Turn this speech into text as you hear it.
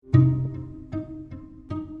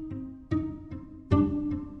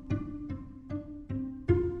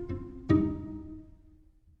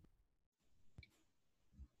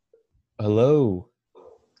Hello,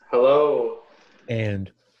 Hello.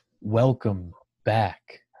 and welcome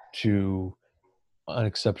back to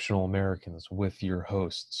Unexceptional Americans with your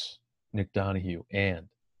hosts, Nick Donahue. And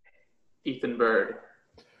Ethan Bird.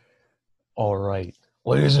 all right,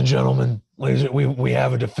 ladies and gentlemen, we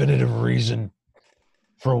have a definitive reason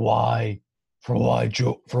for why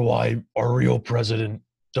our real president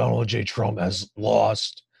Donald J. Trump has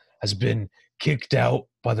been kicked out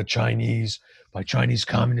by by Chinese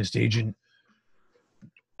communist agent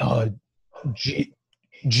uh, G,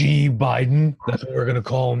 G Biden. That's what we're gonna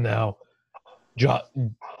call him now. Jo,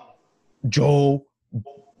 Joe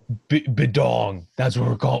Bidong. That's what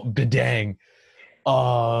we're calling Bidang.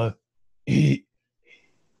 Uh, he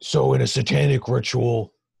so in a satanic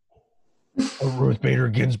ritual, Ruth Bader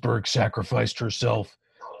Ginsburg sacrificed herself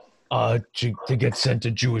to get sent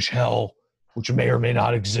to Jewish hell, which may or may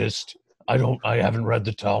not exist. I haven't read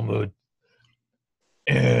the Talmud,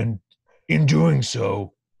 and in doing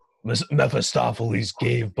so, Mephistopheles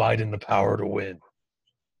gave Biden the power to win.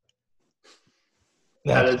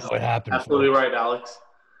 That That's is how it happened, absolutely folks. right, Alex.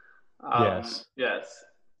 Yes. Yes.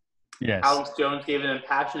 Yes. Alex Jones gave an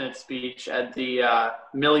impassionate speech at the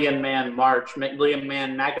Million Man March, Million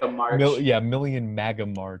Man MAGA March, Million MAGA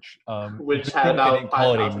March. which Good had thing they about didn't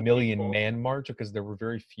call it a 5,000 Million people. Man March because there were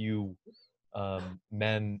very few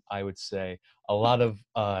men. I would say a lot of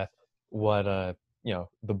what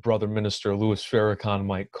the brother minister Louis Farrakhan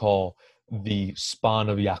might call the spawn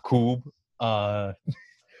of Yaqub. A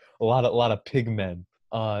lot of pig men.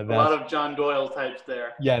 A lot That's of John Doyle types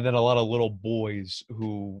there. Yeah, and then a lot of little boys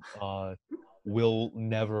who will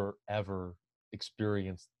never ever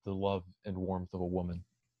experience the love and warmth of a woman.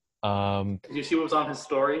 Did you see what was on his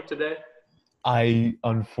story today? I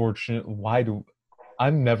unfortunately why do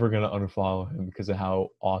I'm never gonna unfollow him because of how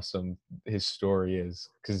awesome his story is.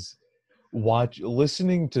 Because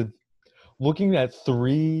looking at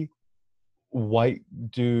three white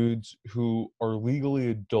dudes who are legally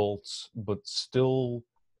adults but still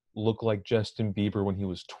look like Justin Bieber when he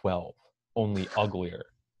was 12, only uglier.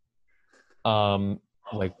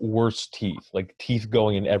 Like worse teeth, like teeth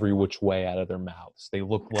going in every which way out of their mouths. They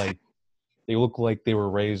look like they were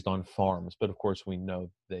raised on farms, but of course we know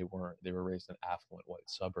they weren't. They were raised in affluent white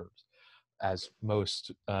suburbs, as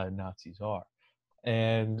most Nazis are,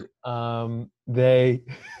 and they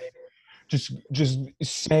just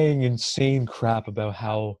saying insane crap about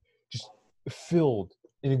how just filled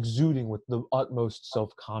and exuding with the utmost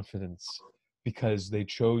self-confidence because they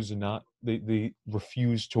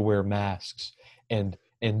refused to wear masks, and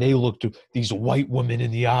they looked at these white women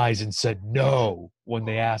in the eyes and said no when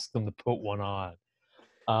they asked them to put one on.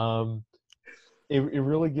 um it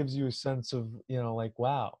really gives you a sense of, like,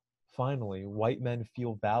 wow, finally white men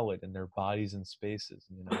feel valid in their bodies and spaces.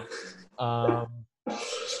 And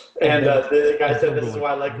And then the guy and said, them "This is going,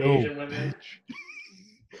 why I like no Asian women."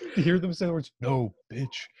 bitch. To hear them say the words no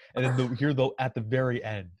bitch, and then at the very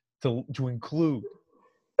end, to include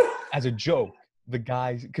as a joke the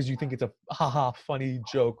guy, because you think it's a haha funny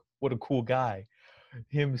joke, what a cool guy,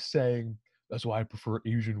 him saying, that's why I prefer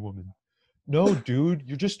Asian women. No, dude,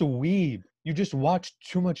 you're just a weeb. You just watched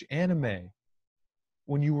too much anime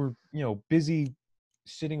when you were, busy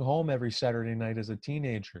sitting home every Saturday night as a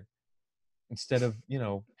teenager instead of,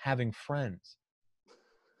 having friends.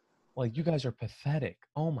 Like, you guys are pathetic.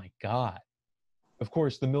 Oh my god. Of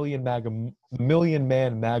course, the Million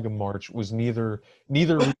Man MAGA March was neither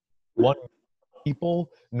one people,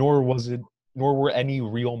 nor were any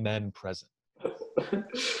real men present.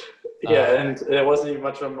 Yeah, Uh, and it wasn't even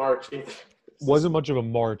much of a march either. wasn't much of a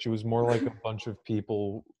march. It was more like a bunch of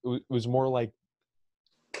people. It was more like,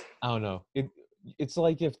 I don't know. It's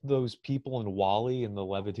like if those people in Wall-E in the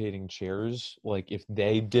levitating chairs, like if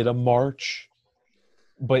they did a march,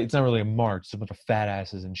 but it's not really a march. It's a bunch of fat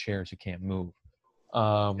asses in chairs who can't move.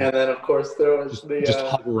 Um, And then, of course, just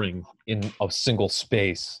hovering in a single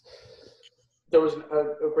space. there was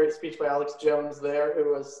a great speech by Alex Jones there,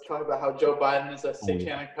 who was talking about how Joe Biden is a Oh yeah.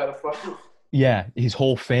 satanic pedophile. Yeah, his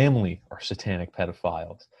whole family are satanic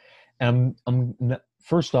pedophiles. And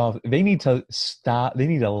first off, they need to stop. They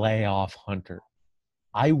need to lay off Hunter.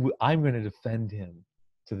 I'm going to defend him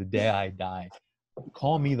to the day I die.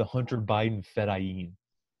 Call me the Hunter Biden Fedayeen.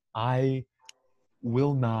 I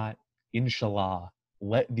will not, inshallah,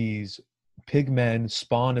 let these pigmen,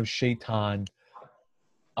 spawn of Shaitan,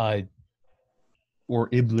 uh, or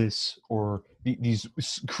Iblis, or these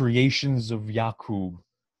creations of Yaqub,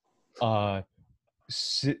 uh,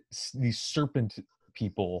 these serpent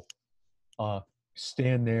people, uh,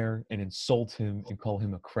 stand there and insult him and call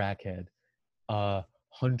him a crackhead.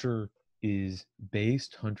 Hunter is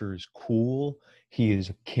based. Hunter is cool. He is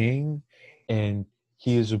a king, and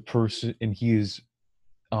he is a person, and he is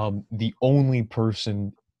the only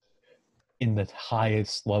person in the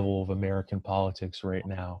highest level of American politics right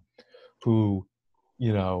now who,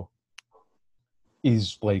 you know,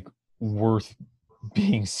 is like worth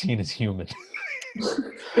being seen as human.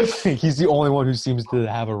 He's the only one who seems to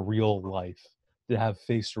have a real life, to have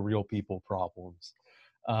faced real people problems.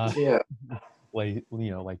 Yeah. Like,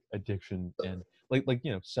 like addiction and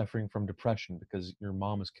suffering from depression because your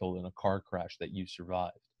mom was killed in a car crash that you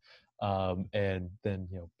survived. And then,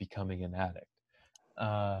 becoming an addict.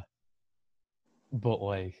 But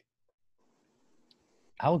like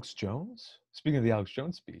Alex Jones, speaking of the Alex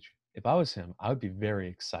Jones speech, if I was him, I would be very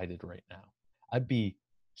excited right now. I'd be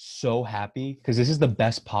so happy because this is the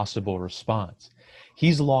best possible response.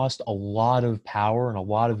 He's lost a lot of power and a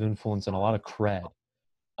lot of influence and a lot of cred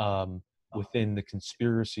within the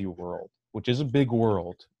conspiracy world, which is a big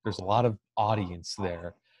world. There's a lot of audience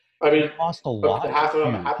there. I mean, He's lost a lot. half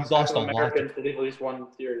He's lost of a lot. Americans believe at least one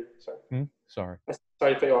theory. Sorry. Sorry.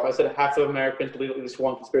 Sorry to cut you off. I said half of Americans believe at least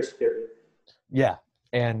one conspiracy theory. Yeah,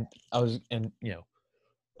 and there's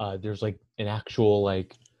like an actual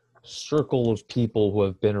like circle of people who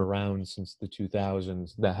have been around since the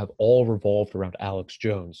 2000s that have all revolved around Alex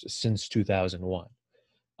Jones since 2001,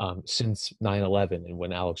 since 9/11, and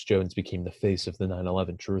when Alex Jones became the face of the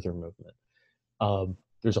 9/11 truther movement.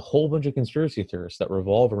 There's a whole bunch of conspiracy theorists that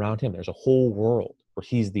revolve around him. There's a whole world where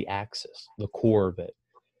he's the axis, the core of it.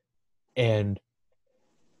 And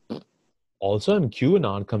all of a sudden,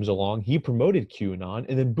 QAnon comes along. He promoted QAnon,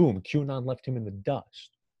 and then boom, QAnon left him in the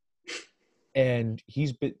dust. And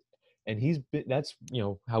that's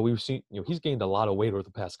how we've seen. He's gained a lot of weight over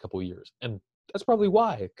the past couple of years, and that's probably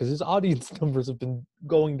why, because his audience numbers have been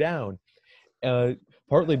going down.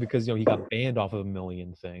 Partly because he got banned off of a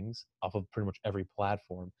million things, off of pretty much every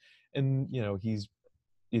platform, and he's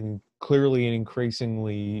clearly and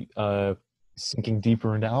increasingly sinking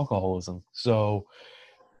deeper into alcoholism. So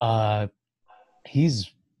he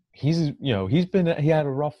had a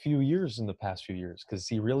rough few years in the past few years because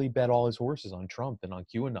he really bet all his horses on Trump and on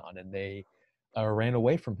QAnon, and they ran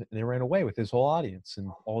away from him. They ran away with his whole audience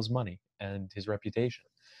and all his money and his reputation.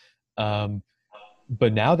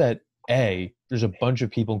 But now that there's a bunch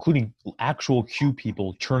of people, including actual Q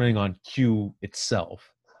people, turning on Q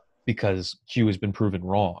itself because Q has been proven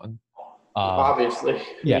wrong. Obviously.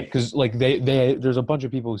 Yeah, because like there's a bunch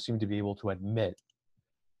of people who seem to be able to admit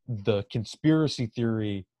the conspiracy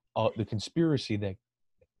theory, the conspiracy that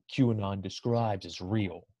QAnon describes is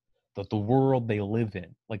real, that the world they live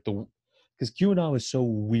in, because QAnon was so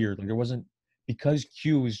weird. Like because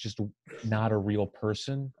Q is just not a real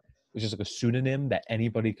person. It was just like a pseudonym that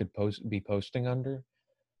anybody could be posting under.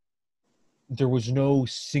 There was no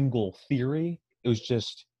single theory. It was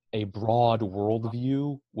just a broad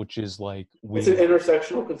worldview, which is like it's an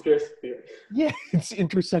intersectional conspiracy theory. Yeah, it's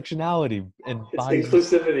intersectionality and it's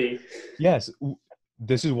inclusivity. Yes,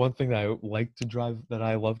 this is one thing that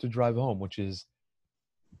I love to drive home, which is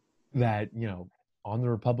that on the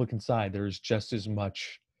Republican side, there's just as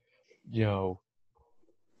much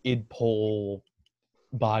id pol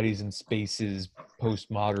bodies and spaces,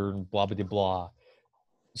 postmodern, blah blah blah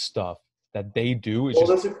stuff that they do.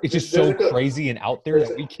 It's just so crazy and out there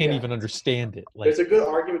that we can't even understand it. There's a good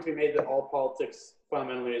argument to be made that all politics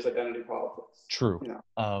fundamentally is identity politics. True.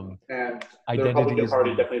 And the identity Republican Party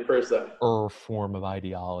definitely proves that. Or form of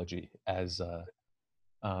ideology, as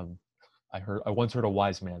I once heard a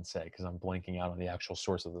wise man say, because I'm blanking out on the actual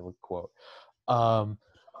source of the quote.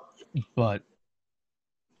 But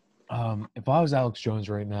if I was Alex Jones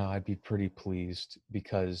right now, I'd be pretty pleased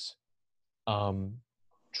because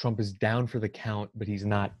Trump is down for the count, but he's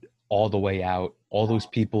not all the way out. All those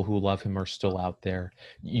people who love him are still out there.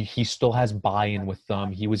 He still has buy-in with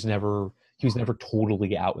them. He was never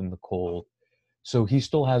totally out in the cold. So he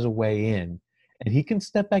still has a way in. And he can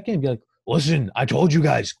step back in and be like, listen, I told you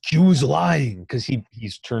guys, Q's lying. Because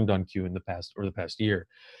he's turned on Q in the past year.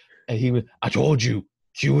 And I told you,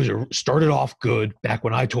 Q started off good back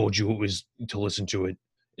when I told you it was to listen to it.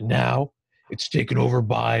 And now it's taken over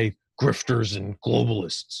by grifters and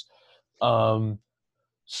globalists.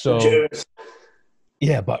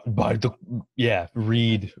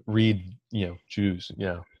 Read Jews.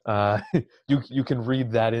 Yeah. You can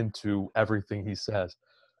read that into everything he says.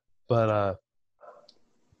 But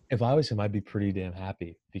if I was him, I'd be pretty damn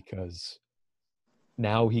happy because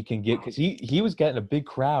now he can because he was getting a big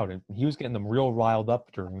crowd and he was getting them real riled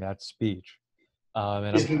up during that speech.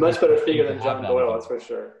 And he's a much better speaker than John Doyle, that's for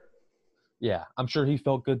sure. Yeah, I'm sure he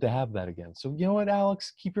felt good to have that again. So you know what,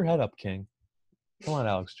 Alex? Keep your head up, King. Come on,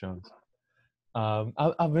 Alex Jones.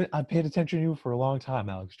 I've paid attention to you for a long time,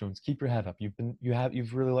 Alex Jones. Keep your head up.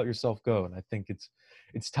 You've really let yourself go, and I think it's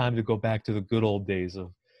time to go back to the good old days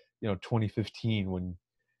of, 2015 when,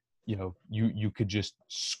 you could just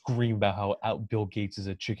scream about how out Bill Gates is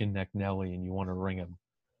a chicken neck Nelly and you want to ring him.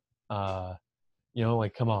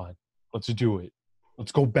 Like, come on, let's do it.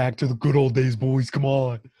 Let's go back to the good old days, boys. Come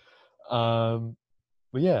on.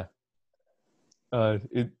 But yeah,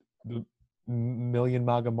 the Million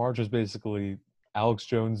MAGA March is basically Alex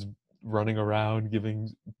Jones running around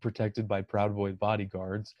protected by Proud Boy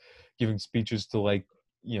bodyguards, giving speeches to, like,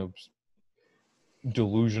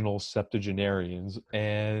 delusional septuagenarians,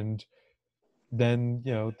 and then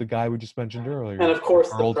the guy we just mentioned earlier, And of course,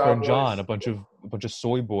 our old Proud friend Boys. John, a bunch of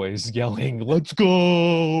soy boys yelling "Let's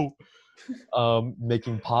go,"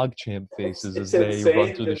 making PogChamp faces as they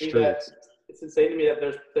run through the streets. It's insane to me that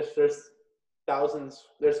there's thousands,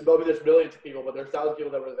 there's millions of people, but there's thousands of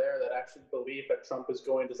people that were there that actually believe that Trump is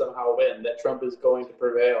going to somehow win, that Trump is going to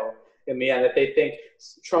prevail in the end. That they think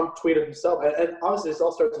Trump tweeted himself, and obviously this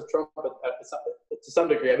all starts with Trump, but to some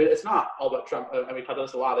degree. I mean, it's not all about Trump. I mean, we talk about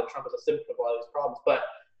this a lot, that Trump is a symptom of a lot of these problems, but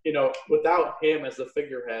without him as the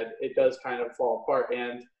figurehead, it does kind of fall apart.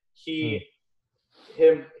 And him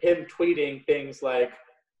tweeting things like,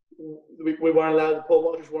 we weren't allowed, the poll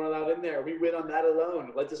watchers weren't allowed in there, we win on that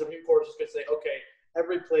alone. Like, the Supreme Court is just going to say, okay,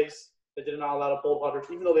 every place that did not allow poll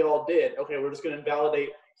watchers, even though they all did, okay, we're just going to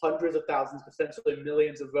invalidate hundreds of thousands, potentially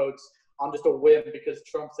millions of votes on just a whim because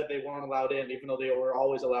Trump said they weren't allowed in, even though they were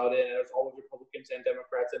always allowed in, and there's always Republicans and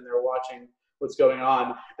Democrats in there watching what's going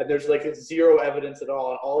on. And there's like zero evidence at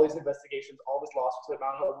all, and all these investigations, all these lawsuits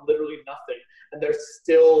amount of literally nothing, and they're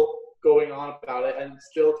still going on about it and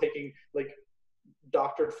still taking like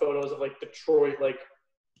doctored photos of like Detroit, like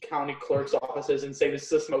county clerk's offices and saying this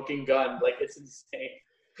is a smoking gun. Like, it's insane.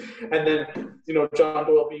 And then, John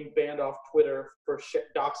Doyle being banned off Twitter for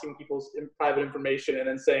doxing people's private information and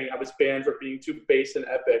then saying I was banned for being too base and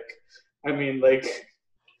epic. I mean, like...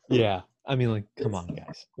 Yeah. I mean, like, come on,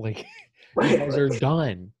 guys. Like, you guys are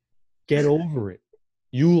done. Get over it.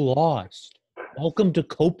 You lost. Welcome to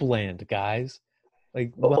Copeland, guys.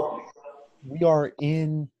 Like, well, we are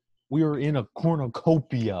in a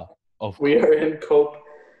cornucopia of... We are in Cope.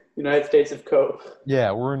 United States of Cope.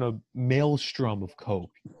 Yeah, we're in a maelstrom of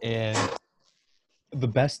Cope. And the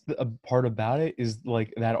best part about it is,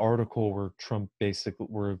 like, that article where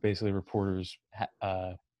basically reporters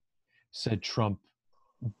said Trump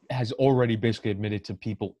has already basically admitted to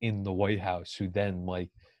people in the White House who then, like,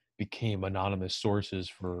 became anonymous sources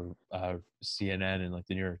for CNN and, like,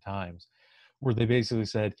 the New York Times, where they basically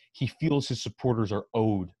said he feels his supporters are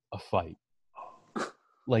owed a fight.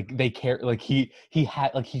 Like, they care, like he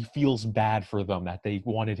feels bad for them that they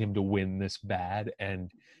wanted him to win this bad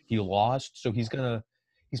and he lost, so he's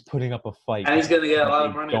putting up a fight, and he's gonna get a lot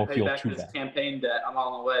of money to pay back his bad campaign debt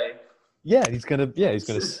along the way. Yeah, he's gonna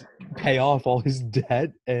pay off all his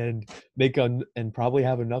debt and and probably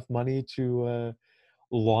have enough money to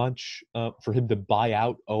launch for him to buy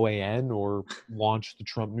out OAN or launch the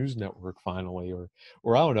Trump News Network finally, or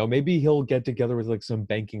I don't know, maybe he'll get together with like some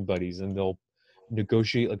banking buddies and they'll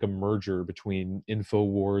negotiate like a merger between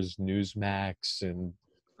InfoWars, Newsmax, and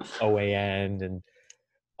OAN and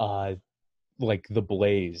like The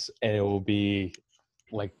Blaze, and it will be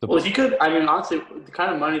like the... Well, he could. I mean, honestly, the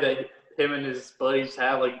kind of money that him and his buddies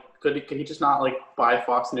have, like, could he just not like buy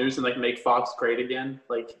Fox News and like make Fox great again?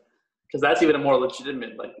 Like, because that's even a more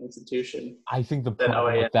legitimate like institution. I think the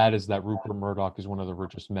problem with that is that Rupert Murdoch is one of the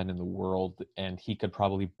richest men in the world, and he could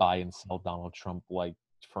probably buy and sell Donald Trump like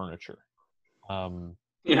furniture.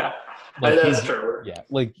 Yeah, like that's true. Yeah,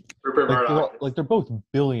 like Rupert Murdoch. They're both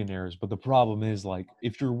billionaires, but the problem is, like,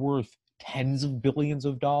 if you're worth tens of billions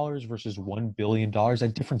of dollars versus $1 billion,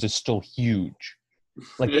 that difference is still huge.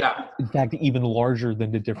 Like, yeah. In fact, even larger than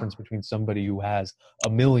the difference between somebody who has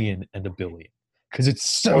 $1 million and $1 billion, because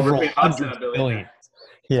it's several hundred billions.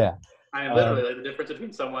 Yeah. I mean, literally, like, the difference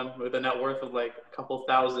between someone with a net worth of like a couple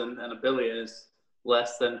thousand and $1 billion is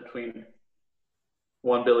less than between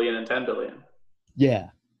 1 billion and 10 billion. Yeah.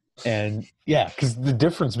 And yeah, because the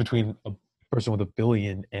difference between a person with $1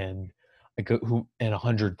 billion and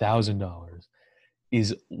 $100,000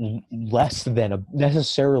 is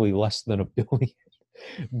necessarily less than $1 billion.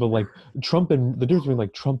 But like the difference between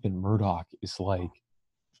like Trump and Murdoch is like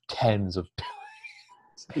tens of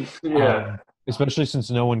billions. Yeah. Especially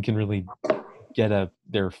since no one can really get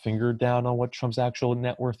their finger down on what Trump's actual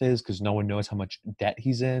net worth is, because no one knows how much debt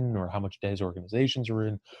he's in, or how much debt his organizations are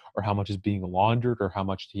in, or how much is being laundered, or how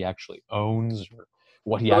much he actually owns, or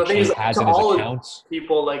what he actually has in his accounts.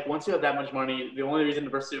 People, like, once you have that much money, the only reason to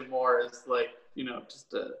pursue more is like,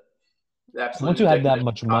 just to absolute Once you have that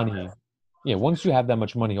ridiculous much money, content. once you have that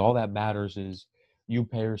much money, all that matters is you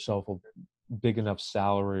pay yourself a big enough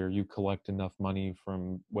salary or you collect enough money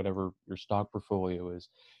from whatever your stock portfolio is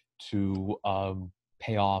to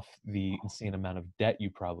pay off the insane amount of debt you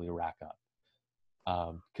probably rack up.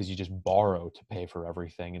 Because you just borrow to pay for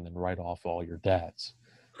everything and then write off all your debts.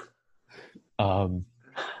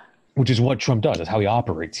 Which is what Trump does. That's how he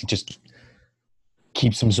operates. He just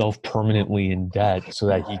keeps himself permanently in debt so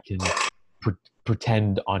that he can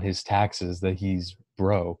pretend on his taxes that he's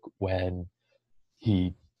broke when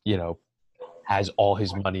he, has all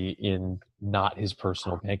his money in not his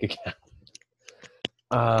personal bank account.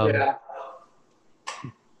 Yeah.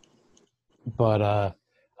 But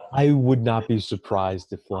I would not be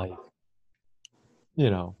surprised if, like,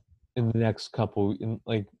 in the next couple,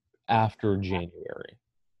 after January,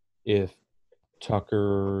 if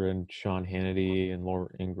Tucker and Sean Hannity and Laura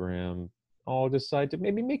Ingraham all decide to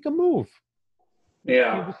maybe make a move,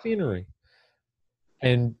 Yeah. change the scenery,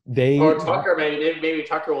 and they, Or Tucker, maybe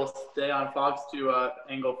Tucker will stay on Fox to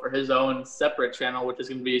angle for his own separate channel, which is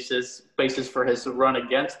going to be his basis for his run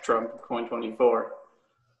against Trump in 2024.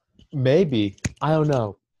 maybe, I don't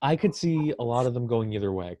know. I could see a lot of them going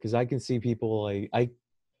either way because I can see people like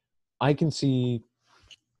I can see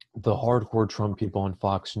the hardcore Trump people on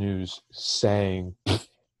Fox News saying,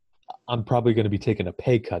 I'm probably going to be taking a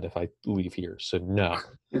pay cut if I leave here, so no.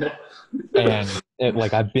 And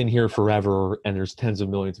like, I've been here forever, and there's tens of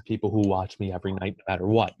millions of people who watch me every night, no matter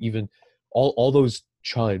what. Even all those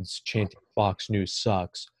chuds chanting Fox News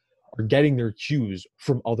sucks are getting their cues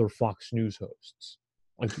from other Fox News hosts.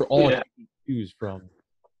 Like, they're all taking cues from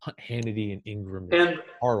Hannity and Ingram and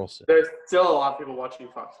Carlson. There's still a lot of people watching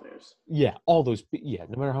Fox News. Yeah, all those. Yeah,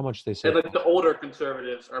 no matter how much they say. And like the older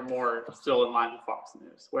conservatives are more still in line with Fox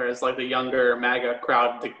News, whereas like the younger MAGA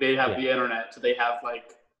crowd, they have the internet, so they have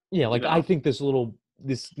like. Yeah, like, I think this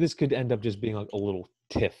could end up just being like a little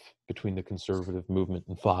tiff between the conservative movement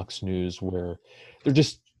and Fox News, where they're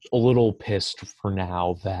just a little pissed for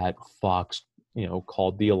now that Fox,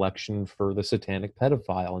 called the election for the satanic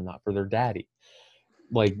pedophile and not for their daddy.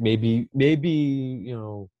 Like, maybe,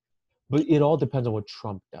 but it all depends on what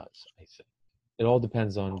Trump does, I think. It all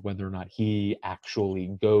depends on whether or not he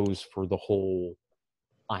actually goes for the whole,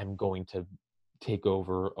 I'm going to take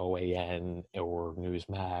over OAN or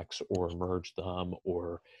Newsmax or merge them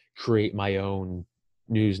or create my own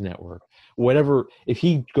news network. Whatever, if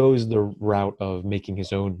he goes the route of making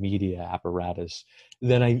his own media apparatus,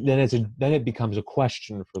 then it becomes a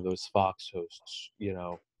question for those Fox hosts,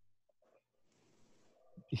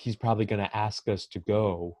 He's probably going to ask us to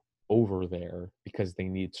go over there because they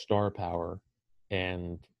need star power,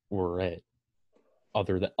 and we're it.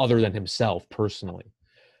 Other than himself personally.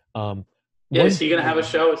 Is he going to have a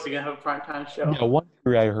show? Is he going to have a primetime show? Yeah, one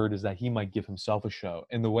theory I heard is that he might give himself a show.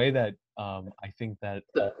 And the way that I think that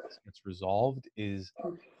all this gets resolved is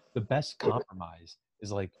the best compromise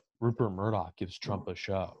is like Rupert Murdoch gives Trump a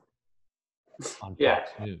show on Fox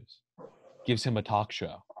News, gives him a talk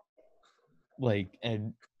show. Like,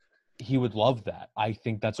 and he would love that. I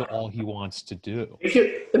think that's all he wants to do.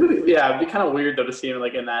 It'd be kind of weird though to see him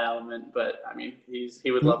like in that element, but I mean,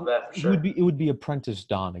 he would love that for sure. It would be Apprentice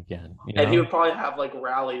Don again, and he would probably have like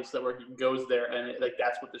rallies where he goes there and like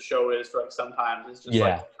that's what the show is for. Like sometimes it's just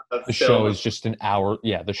like the show is just an hour.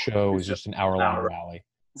 Yeah, the show is just an hour-long rally.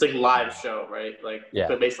 It's like live show, right? Like,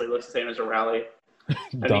 but basically looks the same as a rally.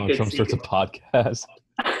 Donald Trump starts a podcast.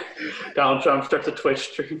 Donald Trump starts a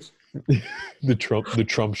Twitch stream. the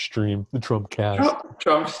Trump stream, the Trump cast.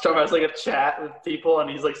 Trump has like a chat with people, and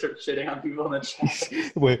he's like starts shitting on people in the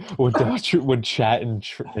chat. Wait, when Chat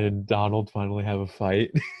and Donald finally have a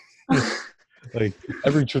fight, like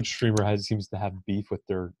every Twitch streamer seems to have beef with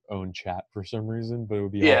their own chat for some reason, but it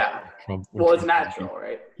would be awesome if Trump. Well, it's natural,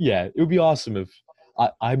 right? Yeah, it would be awesome if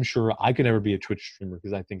I'm sure I could never be a Twitch streamer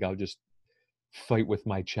because I think I'll just fight with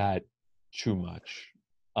my chat too much.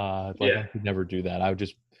 I could never do that.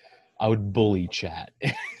 I would bully chat,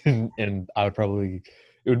 and I would probably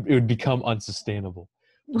it would become unsustainable.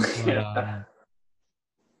 But,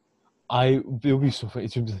 it would be so funny.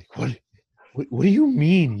 It would be like, what do you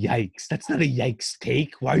mean, yikes? That's not a yikes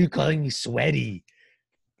take. Why are you calling me sweaty?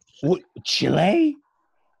 What, Chile?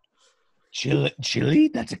 Chile?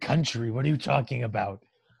 That's a country. What are you talking about?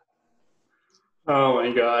 Oh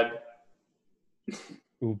my God. It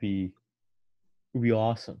would be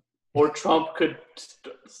awesome. Or Trump could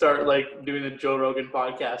start like doing the Joe Rogan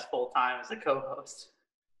podcast full time as a co-host.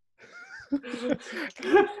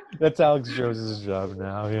 That's Alex Jones' job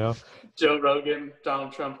now, Joe Rogan,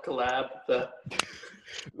 Donald Trump collab.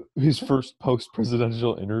 His first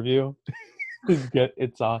post-presidential interview.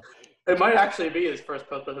 It's It might actually be his first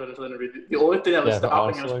post-presidential interview. The only thing that was Yeah,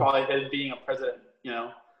 stopping him was honestly. probably his being a president,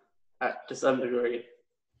 to some degree.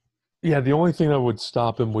 Yeah, the only thing that would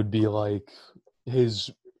stop him would be like his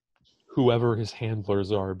whoever his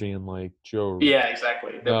handlers are being like, Joe, Yeah,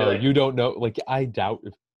 exactly. They'll be no, like, you don't know. Like, I doubt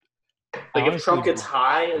if I if honestly Trump gets would.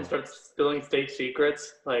 high and starts spilling state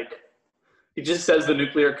secrets, like he just says the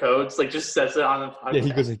nuclear codes, like just says it on the Yeah, he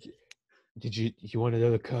podcast. goes like, "Did you want to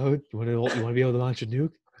know the code? You want to be able to launch a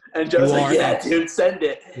nuke? And Joe's like, yeah, QRX, dude, send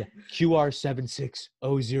it. yeah,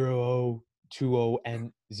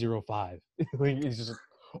 QR7600020N05." Like, he's just,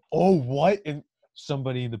 oh, what? And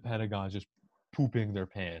somebody in the Pentagon just pooping their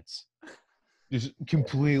pants, just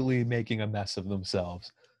completely making a mess of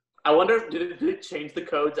themselves. I wonder, did they change the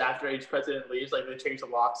codes after each president leaves? Like, they change the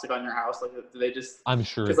locks like on your house? Like, do they just? I'm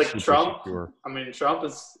sure Because it's like super Trump, secure. I mean, Trump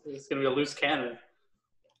is going to be a loose cannon.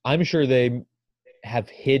 I'm sure they have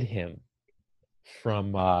hid him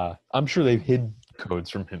from. I'm sure they've hid codes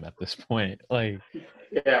from him at this point. Like,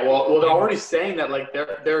 Yeah, well, they're already saying that like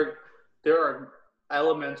there are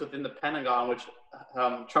elements within the Pentagon which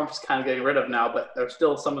Trump's kind of getting rid of now, but there's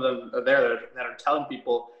still some of them are there that are telling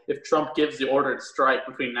people if Trump gives the order to strike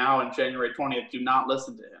between now and January 20th, do not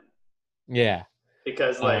listen to him yeah,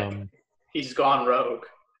 because like he's gone rogue.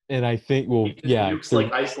 and I think, well, He just yeah, nukes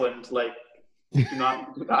like Iceland, like do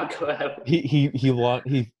not go ahead. he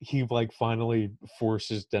like finally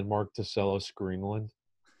forces Denmark to sell us Greenland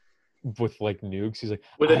with like nukes. He's like,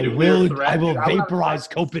 With a nuclear threat, I will dude, vaporize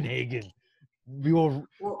Copenhagen. We will.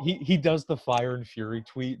 Well, He does the fire and fury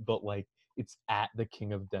tweet, but like it's at the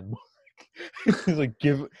king of Denmark. He's like,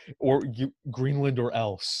 Greenland or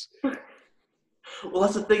else. Well,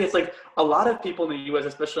 that's the thing. It's like a lot of people in the U.S.,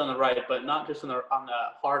 especially on the right, but not just on the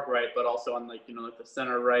hard right, but also on like like the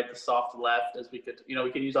center right, the soft left. As we could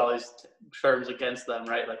we can use all these terms against them,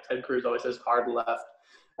 right? Like Ted Cruz always says hard left,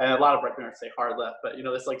 and a lot of right wingers say hard left. But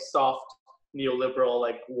this like soft neoliberal,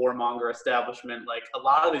 like warmonger establishment, like a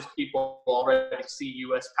lot of these people already see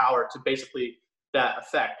U.S. power to basically that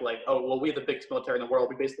effect. Like, oh well, we have the biggest military in the world.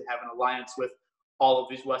 We basically have an alliance with all of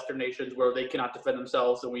these Western nations where they cannot defend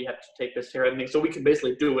themselves and we have to take this here and everything. So we can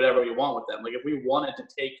basically do whatever we want with them. Like if we wanted to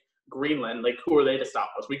take Greenland, like who are they to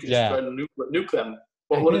stop us? We could just try to nuke them.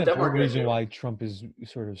 But I what think is that's one Denmark going to reason do? why Trump is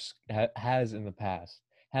sort of has over the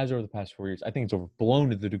past 4 years. I think it's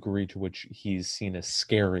overblown to the degree to which he's seen as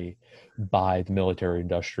scary by the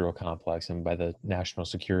military-industrial complex and by the national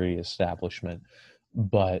security establishment.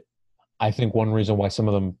 But I think one reason why some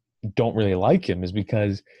of them don't really like him is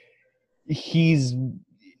because he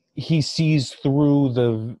sees through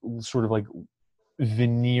the sort of like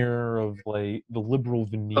veneer of like the liberal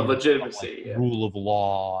veneer Of legitimacy, like rule of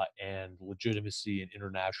law and legitimacy and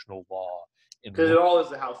international law and because it all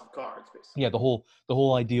is the house of cards, basically. yeah, the whole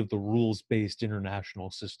idea of the rules-based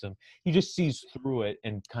international system. He just sees through it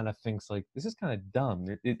and kind of thinks like this is kind of dumb.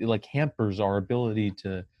 It like hampers our ability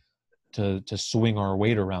to swing our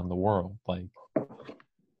weight around the world.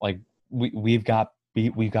 Like we've got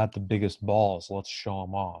the biggest balls. Let's show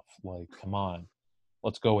them off. Like, come on,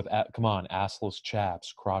 let's go with come on, assless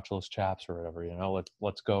chaps, crotchless chaps, or whatever.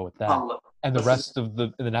 Let's go with that. And the rest of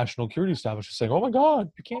the national security staff is just saying, "Oh my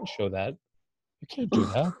God, you can't show that. You can't do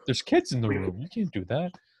that. There's kids in the room. You can't do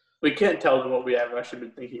that. We can't tell them what we have actually been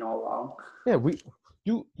thinking all along." Yeah,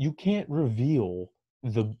 you can't reveal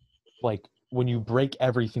the like when you break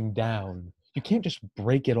everything down. You can't just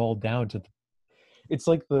break it all down to. It's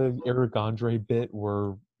like the Eric Andre bit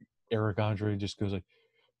where Eric Andre just goes like,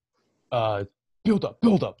 build up,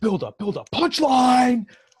 punchline.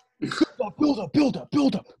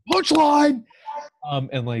 Build up, punchline.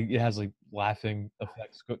 And like it has like laughing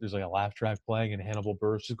effects. There's like a laugh track playing, and Hannibal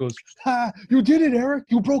Buress just goes, "Ha! You did it, Eric!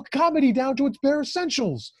 You broke comedy down to its bare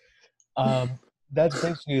essentials." That's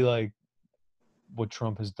basically like what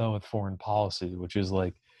Trump has done with foreign policy, which is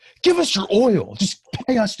like, give us your oil, just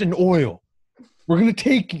pay us in oil. We're gonna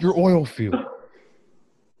take your oil field.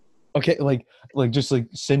 Okay, like just like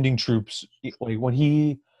sending troops. Like when what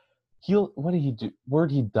did he do? Where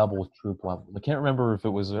did he double troop level? I can't remember if it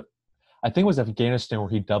was I think it was Afghanistan where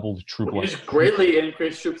he doubled troop level. He just greatly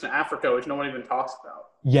increased troops in Africa, which no one even talks about.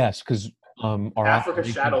 Yes, because our Africa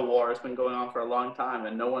shadow war has been going on for a long time,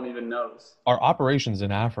 and no one even knows. Our operations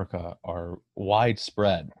in Africa are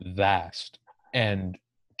widespread, vast, and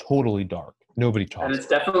totally dark. Nobody talks. And it's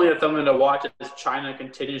definitely something to watch as China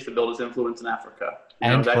continues to build its influence in Africa.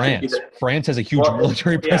 And France. France has a huge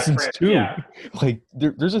military presence too. Yeah. Like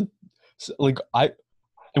there's a like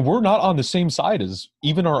and we're not on the same side as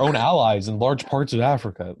even our own allies in large parts of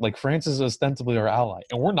Africa. Like France is ostensibly our ally,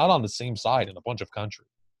 and we're not on the same side in a bunch of countries.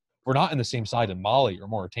 We're not in the same side in Mali or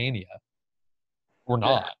Mauritania. We're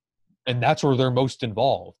not. and that's where they're most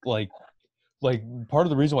involved. Like part of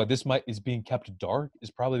the reason why this is being kept dark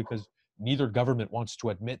is probably because neither government wants to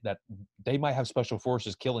admit that they might have special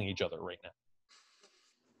forces killing each other right now.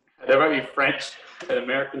 There might be French and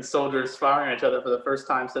American soldiers firing at each other for the first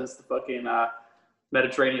time since the fucking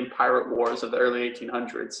Mediterranean pirate wars of the early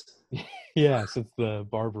 1800s. Yeah, since the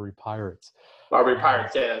Barbary Pirates. Barbary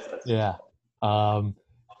pirates, yeah.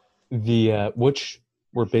 Yeah. Which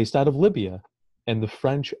were based out of Libya, and the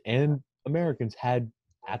French and Americans had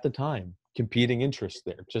at the time competing interests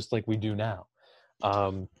there, just like we do now.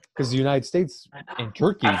 Because the United States and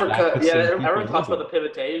Turkey, Africa, yeah, everyone talks about the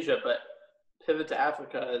pivot to Asia, but pivot to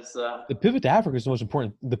Africa is the pivot to Africa is the most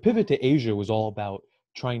important. The pivot to Asia was all about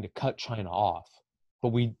trying to cut China off, but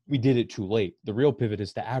we did it too late. The real pivot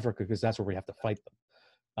is to Africa because that's where we have to fight them.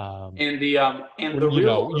 And the I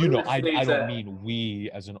don't mean we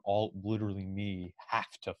as in all, literally me, have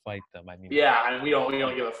to fight them. I mean, yeah, and we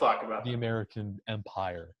don't give a fuck about the American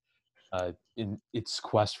empire in its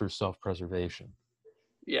quest for self-preservation.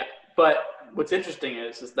 Yeah, but what's interesting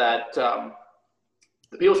is that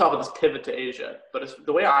the people talk about this pivot to Asia, but it's,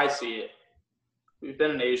 the way I see it, we've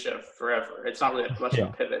been in Asia forever. It's not really much of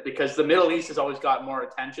a pivot because the Middle East has always got more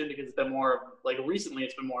attention because it's been more like recently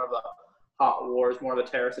it's been more of a hot wars, more of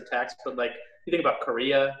the terrorist attacks. But like you think about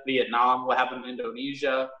Korea, Vietnam, what happened in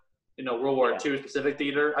Indonesia, World War II Pacific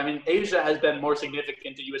theater. I mean, Asia has been more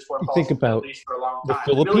significant to U.S. foreign policy than the Middle East for a long time. The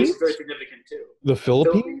Philippines? The Middle East is very significant too. The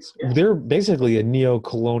Philippines? Yeah. They're basically a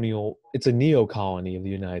neo-colony of the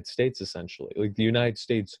United States, essentially. Like the United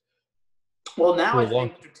States. Well, now I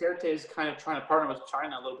think Duterte is kind of trying to partner with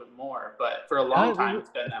China a little bit more, but for a long time it's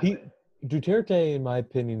been that way. Duterte, in my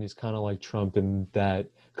opinion, is kind of like Trump in that,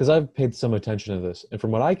 because I've paid some attention to this, and from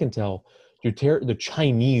what I can tell, the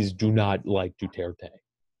Chinese do not like Duterte.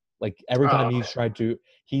 Like every time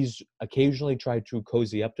he's occasionally tried to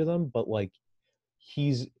cozy up to them, but like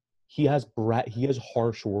he has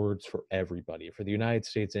harsh words for everybody, for the United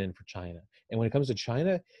States and for China. And when it comes to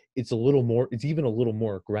China, it's even a little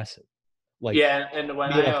more aggressive. Like and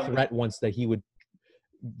when he had a threat once that he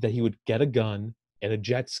would get a gun and a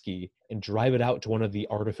jet ski and drive it out to one of the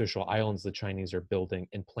artificial islands the Chinese are building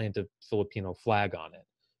and plant a Filipino flag on it,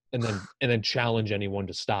 and then challenge anyone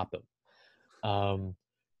to stop him.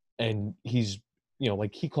 And he's,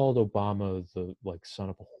 like he called Obama the son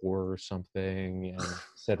of a whore or something, and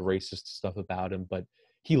said racist stuff about him. But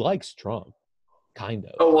he likes Trump, kind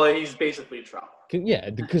of. Oh well, he's basically Trump.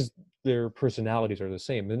 Yeah, because their personalities are the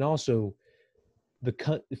same, and also the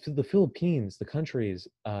Philippines, the country is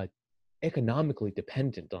economically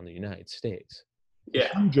dependent on the United States. Yeah,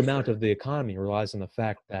 a huge amount of the economy relies on the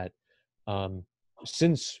fact that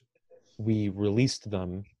since we released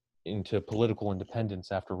them into political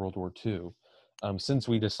independence after World War II, since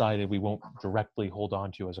we decided we won't directly hold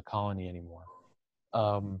on to you as a colony anymore,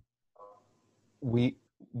 we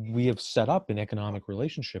have set up an economic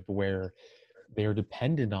relationship where they're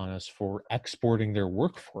dependent on us for exporting their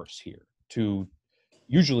workforce here to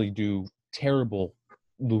usually do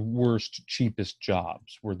the worst, cheapest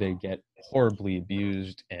jobs where they get horribly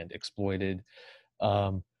abused and exploited.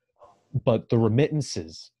 But the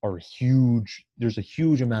remittances are huge. There's a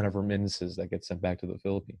huge amount of remittances that get sent back to the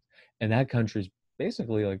Philippines. And that country's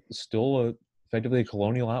basically still effectively a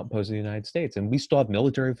colonial outpost of the United States. And we still have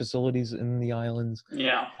military facilities in the islands.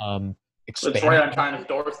 Yeah. It's right on China's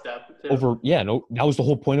doorstep. Too. That was the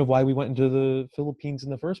whole point of why we went into the Philippines in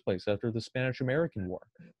the first place after the Spanish-American War,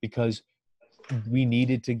 because we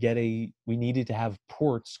needed to have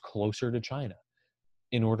ports closer to China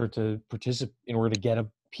in order to get a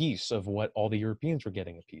piece of what all the Europeans were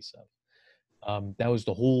getting a piece of. That was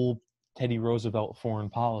the whole Teddy Roosevelt foreign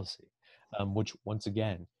policy, which once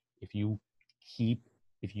again, if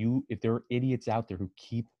there are idiots out there who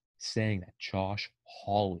keep saying that Josh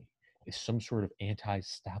Hawley is some sort of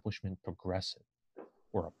anti-establishment progressive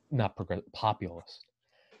or not progressive, populist,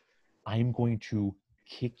 I'm going to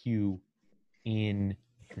kick you in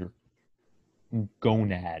your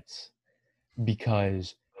gonads,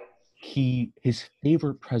 because his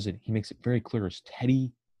favorite president, he makes it very clear, is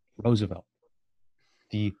Teddy Roosevelt,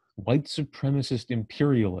 the white supremacist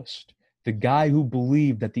imperialist, the guy who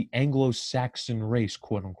believed that the Anglo-Saxon race,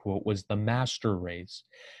 quote unquote, was the master race,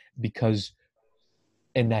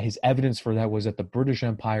 and that his evidence for that was that the British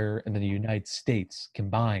Empire and then the United States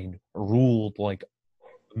combined ruled like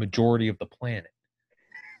a majority of the planet.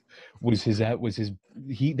 That was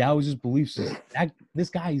his belief system. This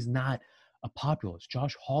guy is not a populist.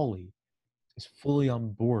 Josh Hawley is fully on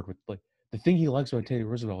board with the thing he likes about Teddy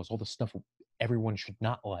Roosevelt is all the stuff everyone should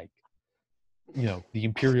not like. The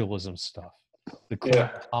imperialism stuff, the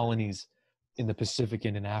colonies in the Pacific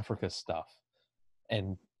and in Africa stuff,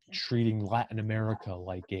 and treating Latin America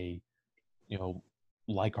like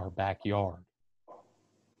like our backyard.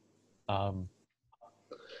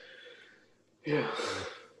 Yeah.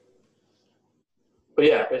 But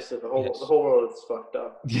yeah, basically the whole world is fucked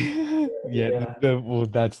up. Yeah. Well,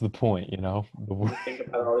 that's the point, You think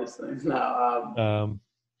about all these things now. Um,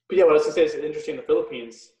 But yeah, what I was gonna say is interesting. In the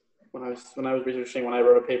Philippines, when I was researching, when I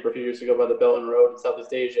wrote a paper a few years ago about the Belt and Road in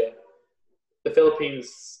Southeast Asia, the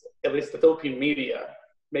Philippines, at least the Philippine media,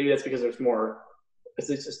 maybe that's because there's more, it's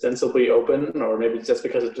ostensibly open, or maybe it's just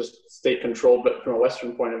because it's just state controlled, but from a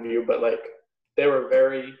Western point of view. But like, they were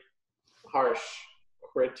very harsh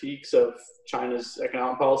critiques of China's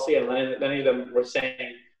economic policy, and many of them were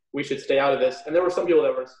saying we should stay out of this. And there were some people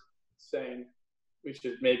that were saying we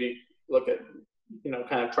should maybe look at,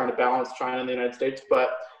 kind of trying to balance China and the United States. But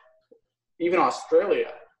even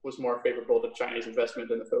Australia was more favorable to Chinese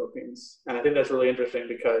investment in the Philippines. And I think that's really interesting,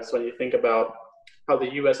 because when you think about how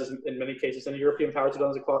the U.S. is, in many cases, and European powers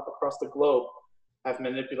across the globe have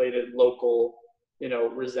manipulated local,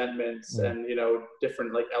 resentments and,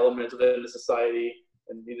 different like elements within the society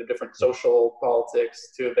and, different social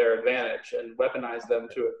politics to their advantage, and weaponize them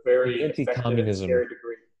to a very effective and scary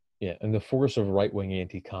degree. Yeah, and the force of right-wing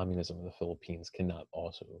anti-communism in the Philippines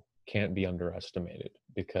can't be underestimated,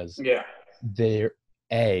 because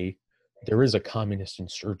there is a communist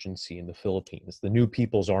insurgency in the Philippines. The New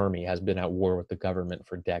People's Army has been at war with the government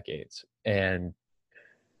for decades, and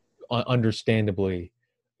understandably,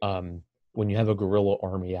 when you have a guerrilla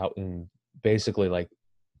army out in basically like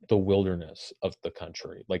the wilderness of the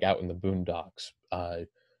country, like out in the boondocks,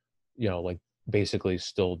 like basically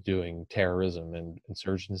still doing terrorism and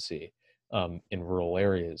insurgency in rural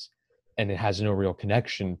areas, and it has no real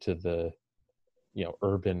connection to the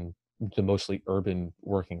mostly urban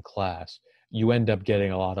working class, you end up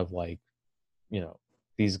getting a lot of like,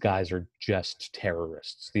 these guys are just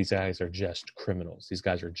terrorists, these guys are just criminals, these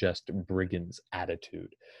guys are just brigands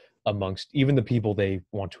attitude amongst even the people they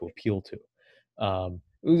want to appeal to.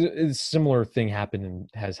 A similar thing happened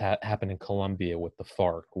in Colombia with the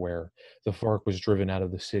FARC, where the FARC was driven out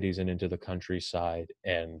of the cities and into the countryside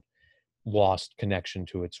and lost connection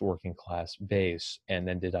to its working class base, and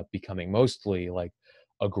ended up becoming mostly like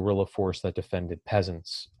a guerrilla force that defended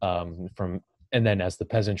peasants and then as the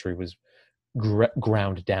peasantry was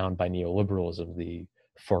ground down by neoliberalism, the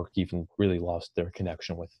FARC even really lost their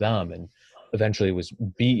connection with them, and eventually was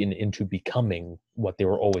beaten into becoming what they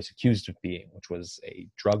were always accused of being, which was a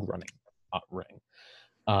drug running ring.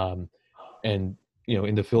 And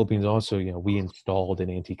in the Philippines also, we installed an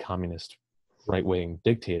anti-communist right-wing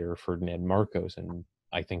dictator, Ferdinand Marcos, and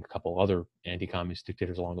I think a couple other anti-communist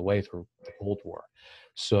dictators along the way through the Cold War.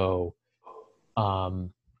 So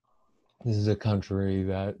this is a country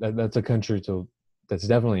that's a country that's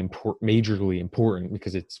definitely majorly important,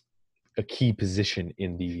 because it's a key position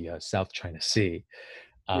in the South China Sea,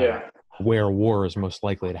 where war is most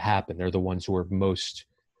likely to happen. They're the ones who are most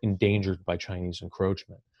endangered by Chinese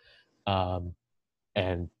encroachment,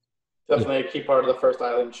 and definitely a key part of the first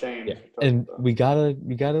island chain. Yeah. And we gotta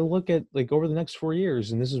look at, like, over the next 4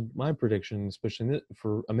 years, and this is my prediction, especially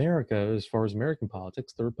for America, as far as American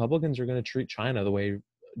politics, the Republicans are going to treat China the way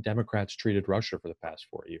Democrats treated Russia for the past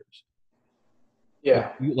 4 years.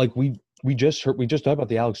 Yeah. We just talked about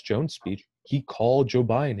the Alex Jones speech. He called Joe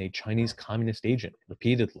Biden a Chinese communist agent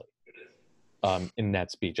repeatedly in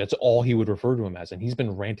that speech. That's all he would refer to him as. And he's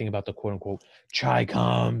been ranting about the quote unquote Chi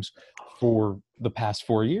coms for the past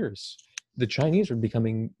 4 years. The Chinese are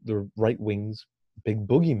becoming the right wing's big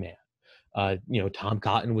boogeyman. Tom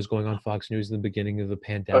Cotton was going on Fox News in the beginning of the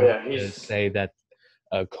pandemic to say that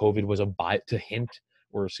COVID was to hint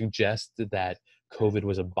or suggest that COVID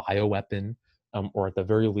was a bioweapon, or at the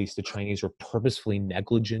very least, the Chinese were purposefully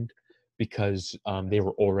negligent because they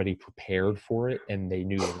were already prepared for it and they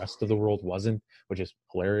knew the rest of the world wasn't, which is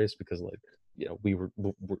hilarious because, we're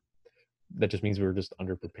that just means we were just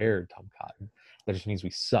underprepared, Tom Cotton. That just means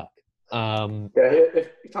we suck.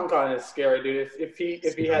 If Tom Cotton is scary, dude. If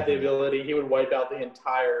he had the ability, he would wipe out the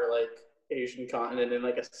entire Asian continent in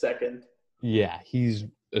a second. Yeah, he's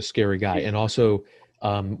a scary guy, and also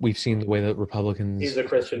we've seen the way that Republicans. He's a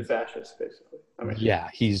Christian fascist, basically. Yeah,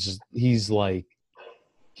 he's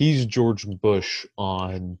George Bush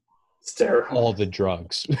on all the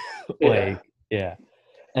drugs.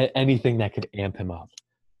 Anything that could amp him up.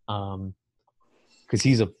 Because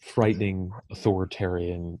he's a frightening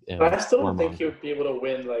authoritarian. But I still don't think he would be able to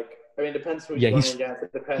win. It depends who he's running against.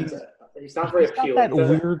 It depends. He's not very appealing. That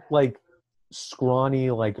weird, scrawny,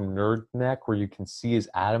 nerd neck where you can see his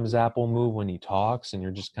Adam's apple move when he talks, and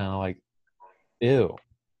you're just kind of like, ew.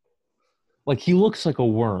 Like he looks like a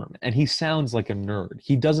worm and he sounds like a nerd.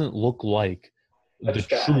 He doesn't look like A the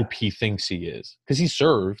Chad. troop he thinks he is because he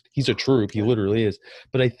served. He's a troop. He literally is.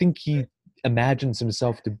 But I think he imagines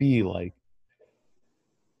himself to be like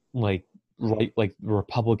like the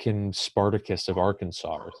Republican Spartacus of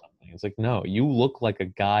Arkansas or something. It's like, no, you look like a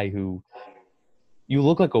guy who you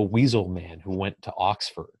look like a weasel man who went to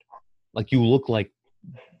Oxford. Like you look like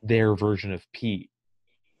their version of Pete.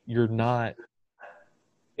 You're not.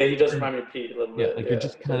 Yeah, he does You're, remind me of Pete a little yeah, bit. like you're Yeah,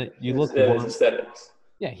 just kind of you look his worm. aesthetics.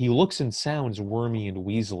 Yeah, he looks and sounds wormy and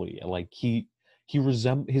weaselly. Like he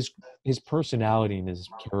his personality and his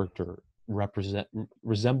character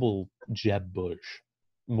resemble Jeb Bush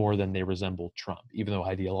more than they resemble Trump. Even though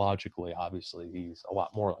ideologically, obviously, he's a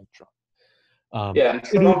lot more like Trump. Yeah, and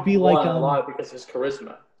It would Trump be like won a lot because of his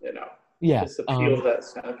charisma. yeah His appeal to that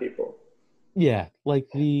kind of people. yeah like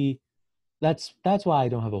that's why I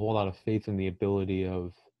don't have a whole lot of faith in the ability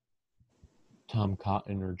of Tom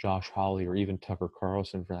Cotton or Josh Hawley or even Tucker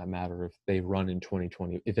Carlson for that matter if they run in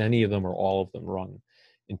 2020, if any of them or all of them run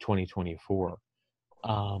in 2024.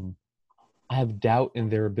 Um, I have doubt in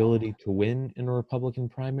their ability to win in a Republican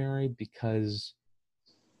primary because,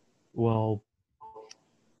 well,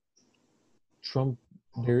 Trump,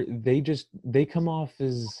 they come off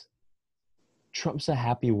as Trump's a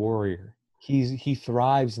happy warrior. He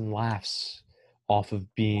thrives and laughs off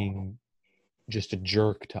of being just a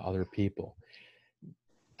jerk to other people.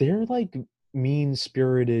 They're like mean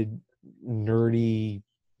spirited, nerdy,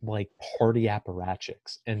 like party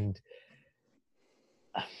apparatchiks. And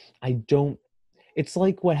I don't, it's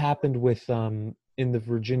like what happened with, in the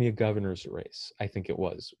Virginia governor's race, I think it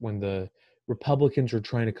was, when the Republicans were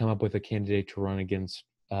trying to come up with a candidate to run against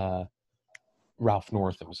Ralph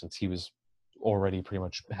Northam, since he was already pretty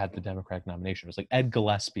much had the Democratic nomination. It was like Ed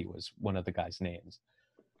Gillespie was one of the guys' names.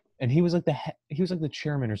 And he was like he was like the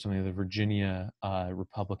chairman or something of the Virginia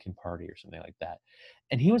Republican Party or something like that,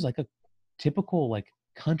 and he was like a typical like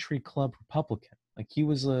country club Republican. Like he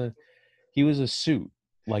was a suit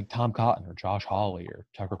like Tom Cotton or Josh Hawley or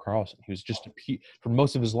Tucker Carlson. He was just for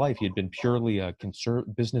most of his life he had been purely a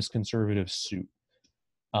business conservative suit,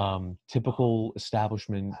 typical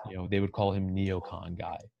establishment. You know, they would call him neocon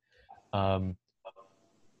guy. Um,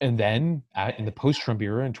 and then in the post-Trump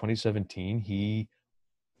era in 2017, he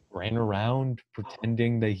ran around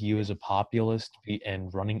pretending that he was a populist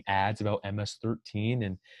and running ads about MS-13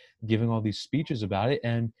 and giving all these speeches about it.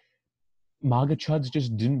 And MAGA chuds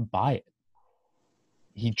just didn't buy it.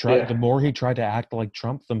 He tried, Yeah, the more he tried to act like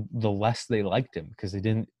Trump, the less they liked him because they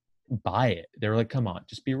didn't buy it. They were like, come on,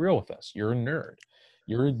 just be real with us. You're a nerd.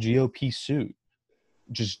 You're a GOP suit.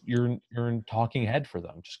 Just you're a talking head for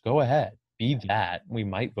them. Just go ahead. Be that. We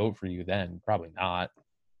might vote for you then. Probably not,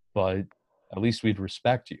 but at least we'd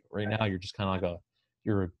respect you. Right now, you're just kind of like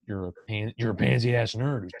you're a pansy ass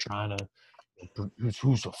nerd who's trying to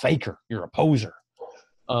who's a faker. You're a poser.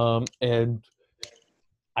 And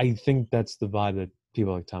I think that's the vibe that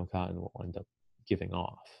people like Tom Cotton will end up giving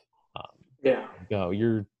off. Um, yeah. Go,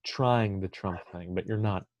 you're trying the Trump thing, but you're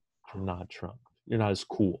not. You're not Trump. You're not as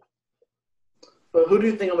cool. But who do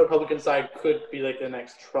you think on the Republican side could be like the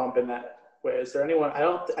next Trump in that way? Is there anyone?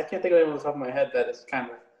 I can't think of anyone on the top of my head that is kind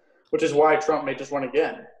of, which is why Trump may just run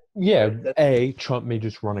again. Yeah, Right? Trump may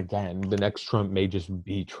just run again. The next Trump may just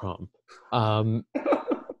be Trump.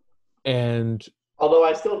 And Although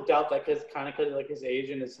I still doubt that because of like his age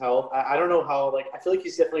and his health. I don't know how. Like I feel like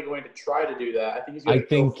he's definitely going to try to do that. I think he's I going to go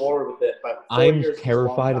think forward with it. But 4 I'm years is a long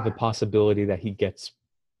terrified of the time. possibility that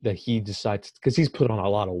he decides because he's put on a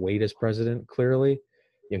lot of weight as president. Clearly,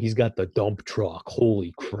 you know, he's got the dump truck.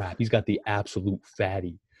 Holy crap, he's got the absolute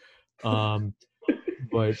fatty. Um,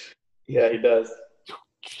 but Yeah, he does.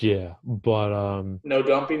 yeah, but No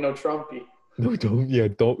dumpy, no Trumpy. no, don't yeah,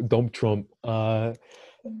 don't dump Trump.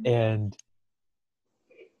 And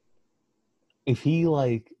if he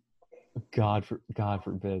like God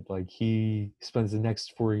forbid, like he spends the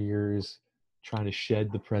next 4 years trying to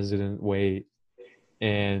shed the president weight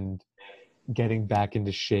and getting back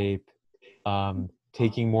into shape,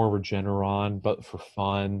 taking more Regeneron, but for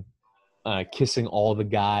fun, kissing all the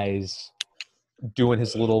guys, doing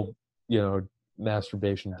his little,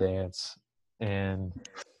 masturbation dance. And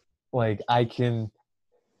like,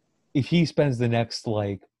 if he spends the next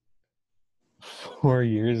like 4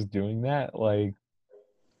 years doing that, like,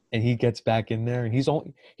 and he gets back in there and he's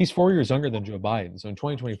 4 years younger than Joe Biden. So in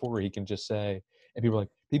 2024, he can just say, and people are like,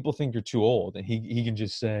 people think you're too old. And he can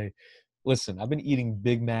just say, listen, I've been eating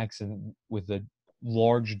Big Macs and with a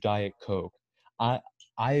large Diet Coke. I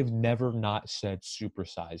I have never not said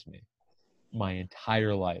supersize me my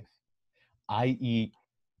entire life. I eat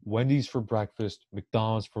Wendy's for breakfast,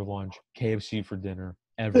 McDonald's for lunch, KFC for dinner,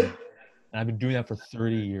 every day. And I've been doing that for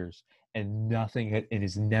 30 years, and it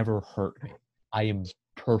has never hurt me. I am I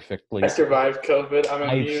perfectly. survived COVID. I'm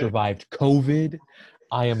I've immune. survived COVID.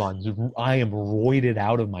 I am roided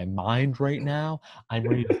out of my mind right now. I'm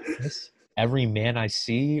ready to kiss every man I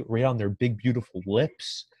see right on their big beautiful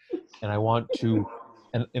lips, and I want to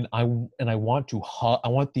I want to I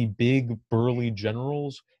want the big burly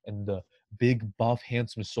generals and the big buff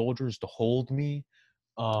handsome soldiers to hold me,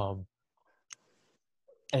 um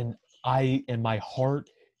and my heart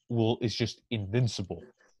is just invincible,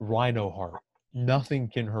 rhino heart. Nothing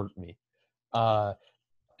can hurt me. uh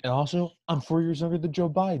and also, I'm 4 years younger than Joe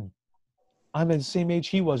Biden. I'm at the same age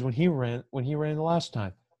he was when he ran the last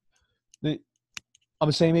time. I'm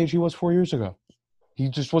the same age he was 4 years ago. He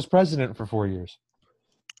just was president for 4 years.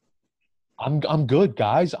 I'm good,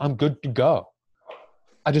 guys. I'm good to go.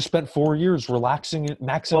 I just spent 4 years relaxing and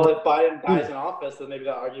maxing. Well, if Biden dies in office, then maybe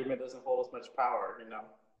that argument doesn't hold as much power, you know?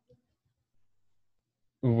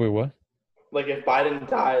 Wait, what? Like, if Biden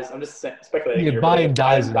dies, I'm just speculating Yeah, here, but like, Biden if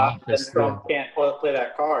dies Biden in dies, then office. Trump can't play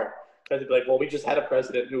that card. Because he'd be like, well, we just had a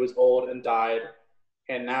president who was old and died,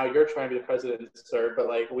 and now you're trying to be the president, sir, but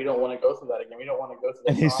like, we don't want to go through that again. We don't want to go through that.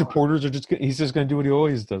 And his supporters are he's just going to do what he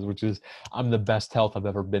always does, which is, I'm the best health I've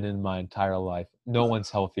ever been in my entire life. No one's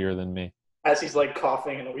healthier than me. As he's like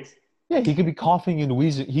coughing and wheezing. Yeah, he could be coughing and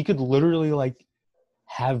wheezing. He could literally like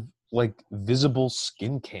have like visible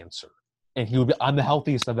skin cancer, and he would be, I'm the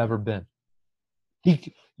healthiest I've ever been. He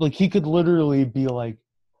could literally be like,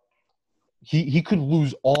 he could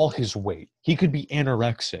lose all his weight. He could be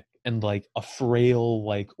anorexic and like a frail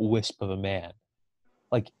like wisp of a man.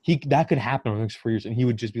 Like that could happen over the next 4 years, and he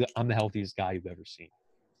would just be like, I'm the healthiest guy you've ever seen.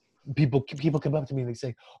 People come up to me and they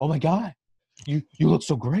say, oh my God, you look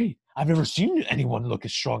so great. I've never seen anyone look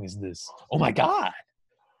as strong as this. Oh my God.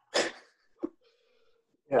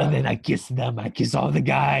 Yeah. And then I kiss them. I kiss all the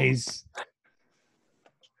guys.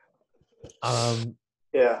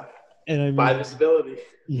 Yeah. And I mean, by visibility.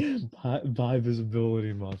 Yeah, by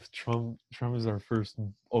visibility month. Trump is our first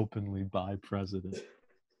openly bi president.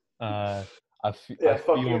 I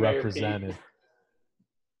feel represented.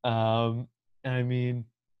 I mean,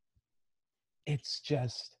 it's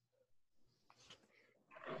just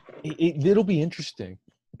it'll be interesting,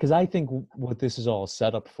 because I think what this is all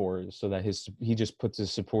set up for is so that he just puts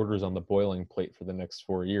his supporters on the boiling plate for the next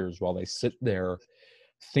 4 years while they sit there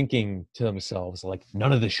thinking to themselves like,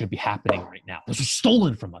 none of this should be happening right now. This was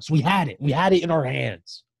stolen from us. We had it in our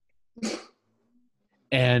hands.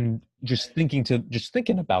 And just thinking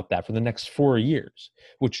about that for the next 4 years,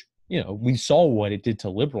 which, you know, we saw what it did to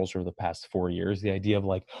liberals over the past 4 years. The idea of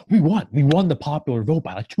like, we won the popular vote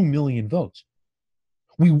by like 2 million votes.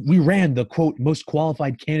 We ran the quote most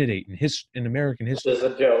qualified candidate in American history. Which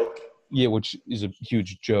is a joke. Yeah, which is a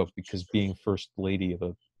huge joke, because being first lady of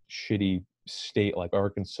a shitty state like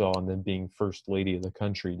Arkansas and then being first lady of the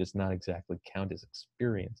country does not exactly count as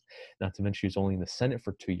experience. Not to mention she was only in the Senate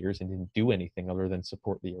for 2 years and didn't do anything other than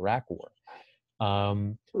support the Iraq War.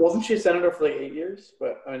 Wasn't she a senator for like 8 years?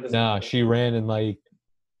 But I mean, nah, she ran in like,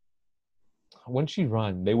 when she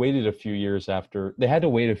run? They waited a few years after. They had to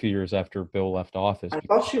wait a few years after Bill left office. I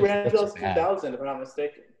thought she ran until 2000, if I'm not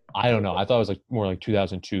mistaken. I don't know. I thought it was like more like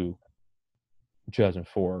 2002,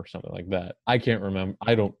 2004, or something like that. I can't remember.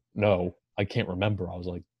 I don't know. I can't remember. I was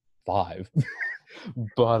like 5,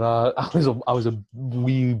 but I was a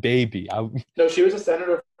wee baby. No, she was a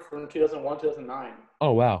senator from 2001, 2009.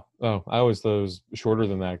 Oh wow! Oh, I always thought it was shorter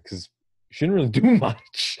than that, because she didn't really do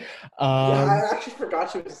much. Yeah, I actually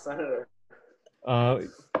forgot she was a senator.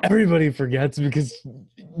 Everybody forgets because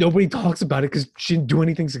nobody talks about it, because she didn't do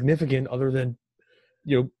anything significant other than,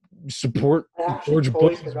 you know, support George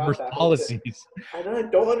Bush's worst policies. I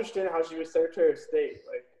don't understand how she was Secretary of State.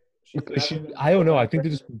 Like, I don't know. I think they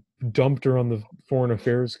just dumped her on the Foreign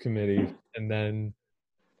Affairs Committee, and then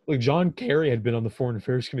like John Kerry had been on the Foreign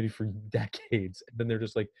Affairs Committee for decades, and then they're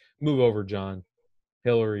just like, move over, John.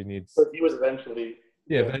 Hillary needs. But he was eventually.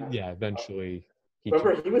 Eventually.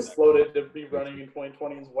 Remember, he was floated to be running in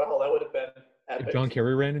 2020 as well. That would have been epic. If John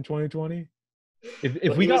Kerry ran in 2020,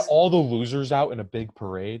 if we got all the losers out in a big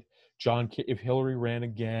parade, if Hillary ran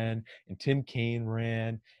again, and Tim Kaine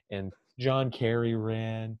ran, and John Kerry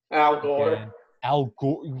ran, Al Gore, Al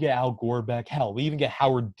Gore back. Hell, we even get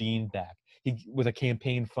Howard Dean back. With a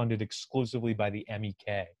campaign funded exclusively by the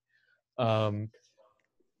MEK.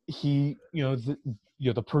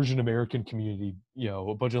 The Persian American community,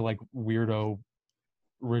 a bunch of like weirdo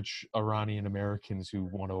rich Iranian Americans who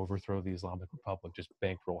want to overthrow the Islamic Republic just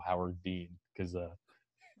bankroll Howard Dean because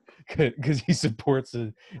because he supports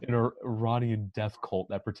an Iranian death cult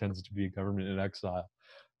that pretends to be a government in exile.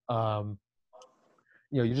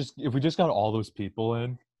 If we just got all those people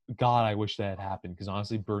in, God, I wish that had happened, because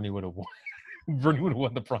honestly, Bernie would have won. Bernie would have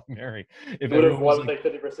won the primary if He would have everyone was won like,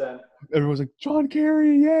 like 50%. everyone was like, John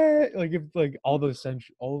Kerry, yeah, like if like all the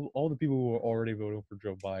people who were already voting for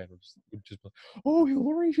Joe Biden would just be like, oh,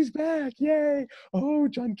 Hillary, she's back, yay! Oh,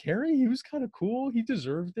 John Kerry, he was kind of cool, he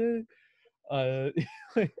deserved it.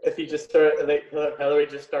 If he just started, like Hillary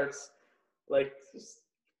just starts like just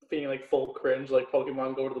being like full cringe, like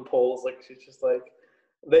Pokemon go to the polls, like she's just like,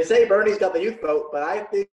 they say Bernie's got the youth vote, but I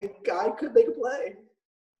think I could make a play.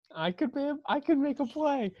 I could make a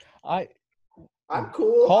play. I'm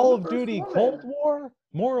cool. Call I'm of Duty Cold War,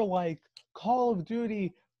 more like Call of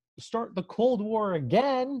Duty start the Cold War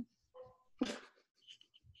again.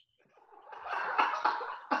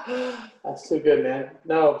 That's too good, man.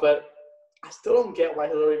 No, but I still don't get why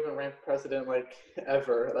Hillary even ran for president, like,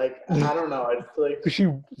 ever. Like, I don't know. I feel like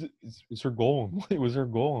it was her goal. It was her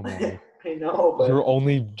goal in life. I know, It was but her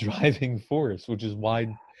only driving force, which is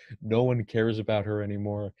why no one cares about her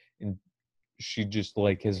anymore, and she just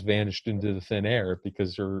like has vanished into the thin air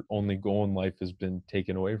because her only goal in life has been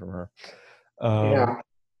taken away from her. yeah.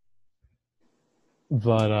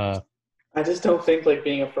 But I just don't think like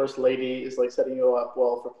being a first lady is like setting you up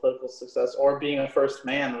well for political success, or being a first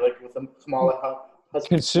man like with a Kamala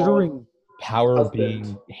considering power husband.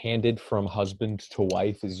 being handed from husband to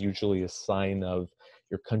wife is usually a sign of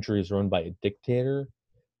your country is run by a dictator.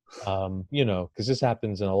 Because this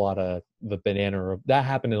happens in a lot of that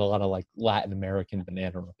happened in a lot of like Latin American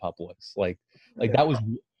banana republics. Like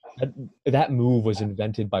that move was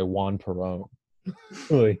invented by Juan Perón.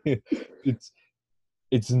 Like,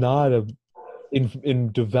 it's not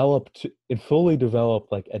in fully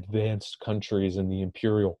developed like advanced countries in the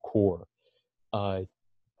imperial core. It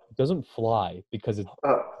doesn't fly because it's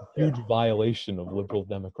a huge violation of liberal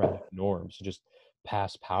democratic norms to just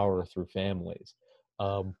pass power through families.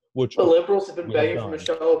 Which the liberals have been begging for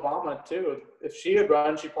Michelle Obama too. If she had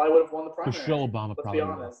run, she probably would have won the primary. Michelle Obama Let's be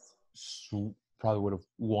honest. probably would have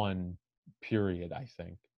won. Period. I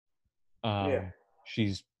think. Yeah.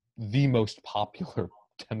 She's the most popular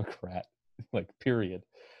Democrat. Like period.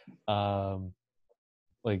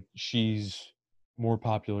 Like she's more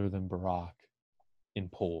popular than Barack in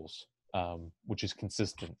polls, which is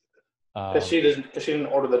consistent. Because she didn't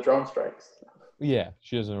order the drone strikes. Yeah,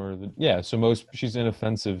 she doesn't order she's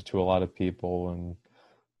inoffensive to a lot of people, and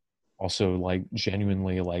also like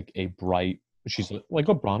genuinely like she's like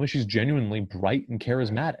Obama, she's genuinely bright and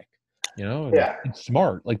charismatic, and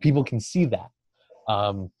smart. Like people can see that.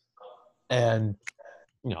 And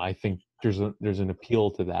I think there's an appeal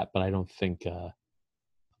to that, but I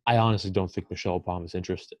honestly don't think Michelle Obama's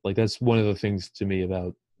interested. Like that's one of the things to me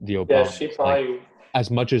about the Obama. Yeah, she probably. Like, as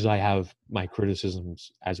much as I have my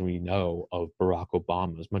criticisms, as we know, of Barack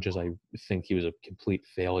Obama, as much as I think he was a complete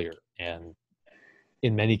failure and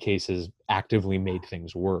in many cases actively made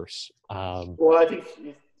things worse. Well, I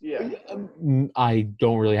think, yeah. I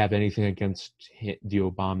don't really have anything against the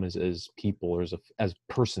Obamas as people or as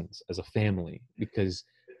persons, as a family, because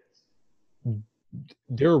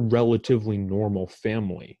they're a relatively normal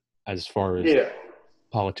family as far as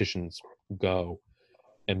politicians go.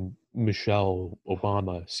 And Michelle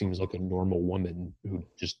Obama seems like a normal woman who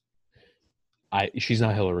just she's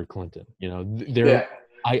not Hillary Clinton,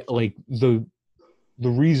 I like the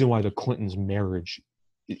reason why the Clintons' marriage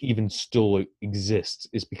even still exists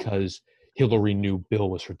is because Hillary knew Bill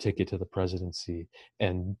was her ticket to the presidency,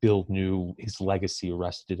 and Bill knew his legacy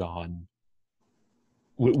rested on,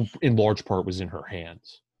 in large part, was in her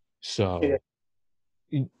hands. So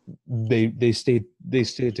they stayed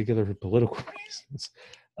together for political reasons.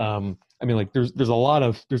 I mean, like there's a lot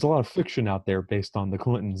of fiction out there based on the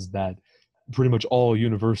Clintons that pretty much all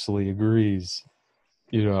universally agrees,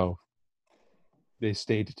 they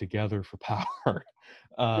stayed together for power.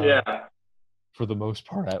 For the most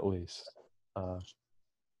part, at least.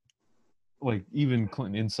 Like even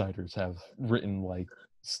Clinton insiders have written like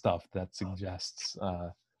stuff that suggests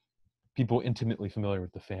people intimately familiar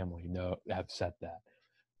with the family have said that.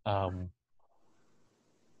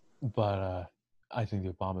 But I think the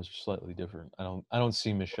Obamas are slightly different. I don't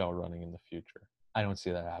see Michelle running in the future. I don't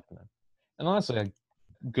see that happening. And honestly,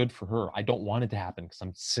 good for her. I don't want it to happen because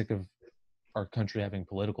I'm sick of our country having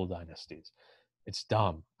political dynasties. It's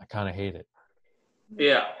dumb. I kind of hate it.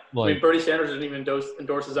 Yeah. I mean, Bernie Sanders didn't even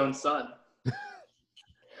endorse his own son.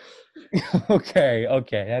 Okay.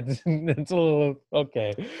 That's a little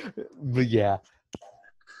okay. But yeah.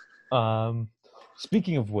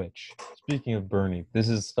 Speaking of which, speaking of Bernie, this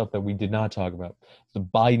is stuff that we did not talk about. The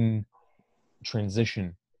Biden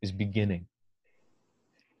transition is beginning.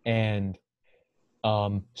 And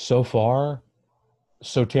so far,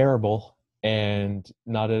 so terrible and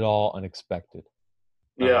not at all unexpected.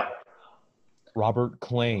 Yeah. Robert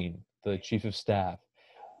Klain, the chief of staff,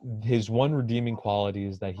 his one redeeming quality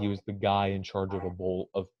is that he was the guy in charge of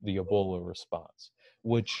the Ebola response,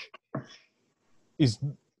 which is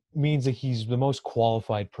means that he's the most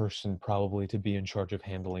qualified person probably to be in charge of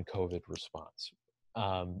handling COVID response.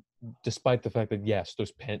 Um, Despite the fact that yes,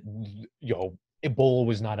 Ebola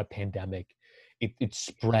was not a pandemic. It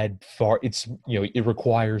spread far. It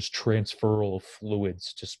requires transferal of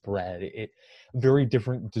fluids to spread. Very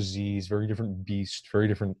different disease, very different beast, very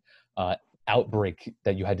different outbreak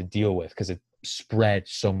that you had to deal with because it spread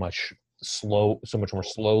so much more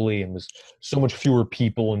slowly, and was so much fewer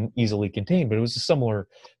people and easily contained. But it was a similar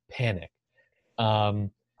panic.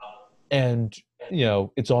 Um, and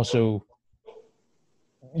it's also,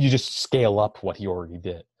 you just scale up what he already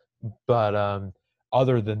did. But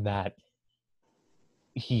other than that,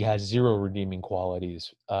 he has zero redeeming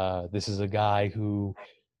qualities. This is a guy who,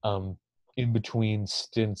 in between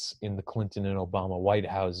stints in the Clinton and Obama White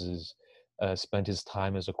Houses, spent his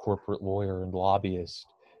time as a corporate lawyer and lobbyist,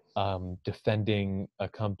 defending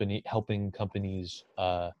helping companies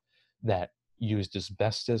that used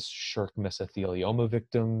asbestos shark mesothelioma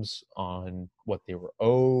victims on what they were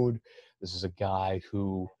owed. This is a guy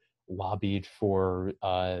who lobbied for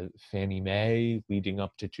Fannie Mae leading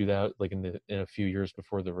up to 2000, like in a few years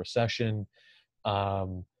before the recession.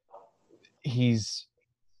 He's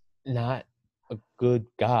not a good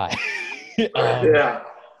guy. Yeah.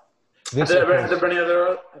 This, Have of there, have there course, been any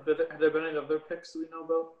other have there been any other picks that we know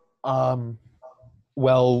about?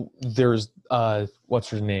 well, there's what's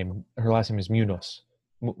her name? Her last name is Munoz.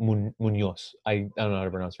 Munoz. I don't know how to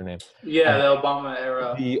pronounce her name. Yeah, Uh, the Obama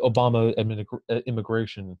era. the Obama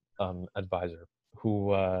immigration advisor,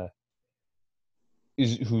 who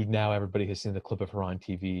now everybody has seen the clip of her on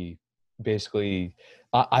TV. Basically,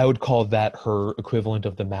 I would call that her equivalent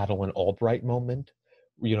of the Madeleine Albright moment.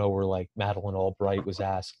 Where like Madeleine Albright was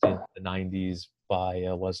asked in the '90s by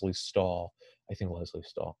Leslie Stahl, I think Leslie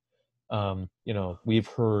Stahl. We've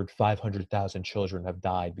heard 500,000 children have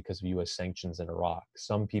died because of U.S. sanctions in Iraq.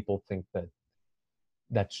 Some people think that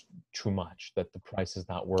that's too much, that the price is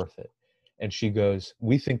not worth it. And she goes,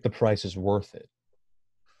 "We think the price is worth it.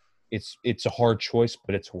 It's a hard choice,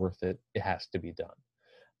 but it's worth it. It has to be done."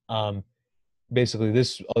 Um, Basically,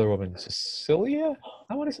 this other woman, Cecilia,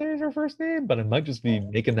 I want to say is her first name, but I might just be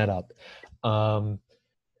making that up. Um,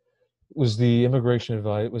 was an immigration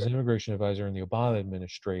advisor in the Obama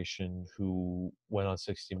administration who went on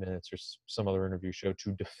 60 Minutes or some other interview show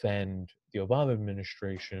to defend the Obama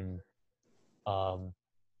administration. Um,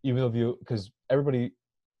 Even though because everybody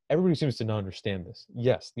seems to not understand this.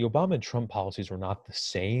 Yes, the Obama and Trump policies were not the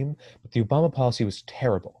same, but the Obama policy was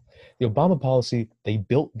terrible. The Obama policy, they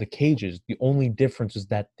built the cages. The only difference is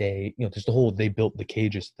that there's the whole they built the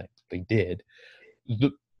cages thing. They did.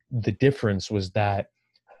 The difference was that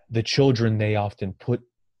the children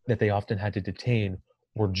that they often had to detain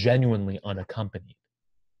were genuinely unaccompanied.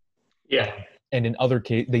 Yeah. And in other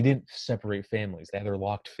cases, they didn't separate families. They either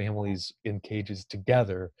locked families in cages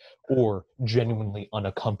together or genuinely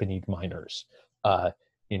unaccompanied minors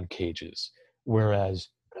in cages. Whereas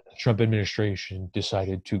the Trump administration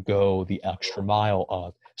decided to go the extra mile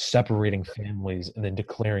of separating families and then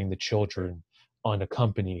declaring the children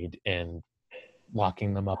unaccompanied and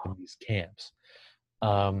locking them up in these camps.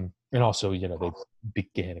 And also, they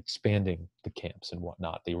began expanding the camps and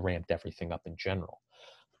whatnot. They ramped everything up in general.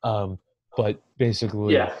 But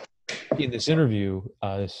basically, Yeah. in this interview,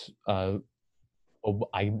 I'm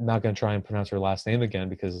not going to try and pronounce her last name again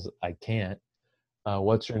because I can't.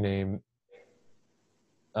 What's her name?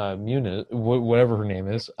 Muniz, whatever her name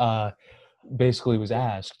is, basically was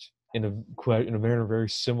asked in a manner very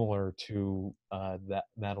similar to that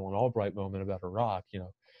Madeleine Albright moment about Iraq.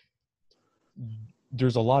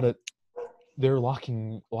 There's they're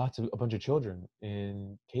locking a bunch of children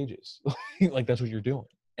in cages, like that's what you're doing.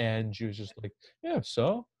 And she was just like, yeah,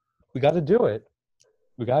 so we got to do it.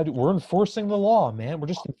 We're enforcing the law, man. We're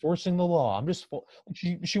just enforcing the law.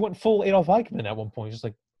 She went full Adolf Eichmann at one point. Just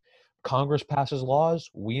like, Congress passes laws,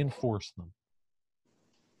 we enforce them.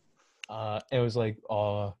 It was like,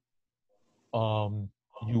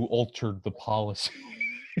 you altered the policy.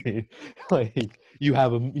 Like, you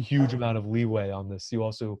have a huge amount of leeway on this. You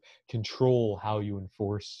also control how you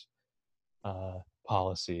enforce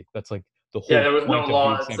policy. That's like the Yeah, whole there was no point of the law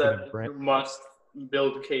that executive said branch. you must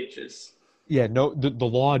build cages. Yeah, no, the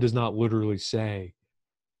law does not literally say,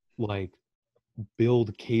 like,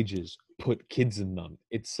 build cages, put kids in them.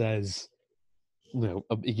 It says,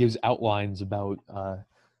 it gives outlines about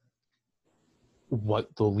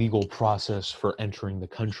what the legal process for entering the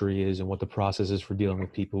country is and what the process is for dealing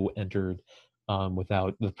with people who entered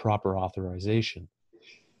without the proper authorization.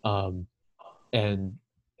 Um, and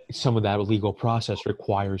some of that legal process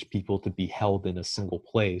requires people to be held in a single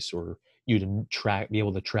place, or you to be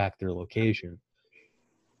able to track their location.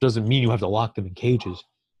 Doesn't mean you have to lock them in cages.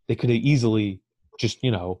 They could have easily just,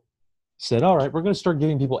 said, all right, we're going to start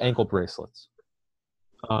giving people ankle bracelets.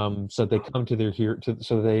 So that they come to their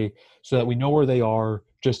so that we know where they are,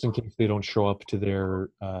 just in case they don't show up to their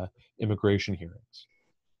immigration hearings.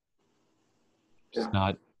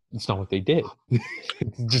 Yeah. It's not what they did.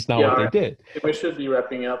 It's just not Yeah, what all they right. did. We should be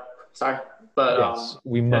wrapping up. Sorry, but Yes,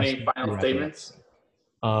 we must any be final wrapping up statements?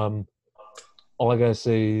 soon. All I gotta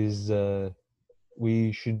say is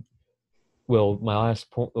we should. Well, my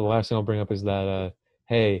last point, the last thing I'll bring up is that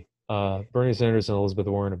hey, Bernie Sanders and Elizabeth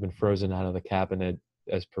Warren have been frozen out of the cabinet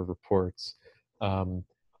as per reports. Um,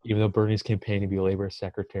 Even though Bernie's campaigning to be labor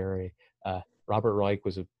secretary, Robert Reich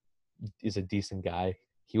is a decent guy.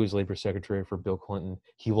 He was labor secretary for Bill Clinton.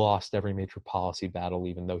 He lost every major policy battle,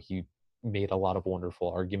 even though he made a lot of wonderful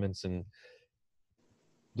arguments and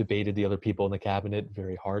debated the other people in the cabinet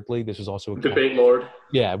very hardly. This was also a Debate Lord.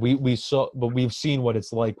 yeah, we saw, but we've seen what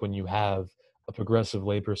it's like when you have a progressive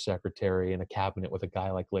labor secretary in a cabinet with a guy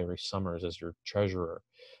like Larry Summers as your treasurer,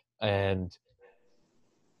 and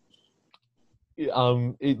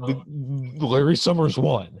Larry Summers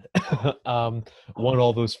won, won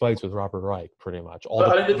all those fights with Robert Reich, pretty much all But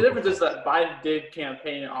the I mean, the political difference is fights. that Biden did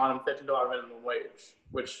campaign on $15 minimum wage,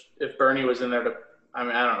 which if Bernie was in there to, I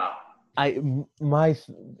mean, I don't know. My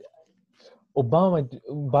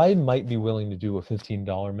Biden might be willing to do a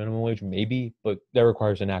 $15 minimum wage, maybe, but that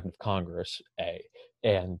requires an act of Congress,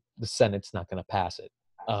 and the Senate's not going to pass it.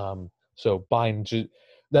 So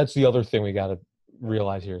that's the other thing we got to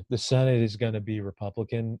realize here. The Senate is going to be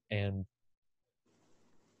Republican, and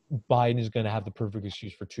Biden is going to have the perfect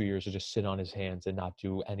excuse for 2 years to just sit on his hands and not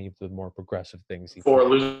do any of the more progressive things he For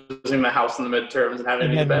planned. losing the House in the midterms and having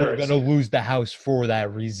And an even then better we're going to excuse. lose the House for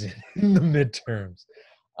that reason in the midterms.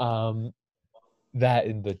 That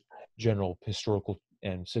in the general historical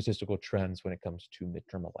and statistical trends when it comes to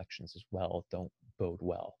midterm elections as well don't bode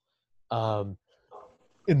well.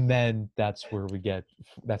 And then that's how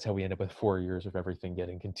we end up with 4 years of everything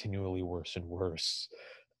getting continually worse and worse.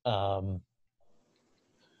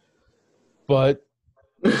 But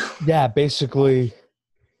yeah, basically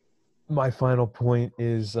my final point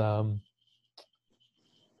is,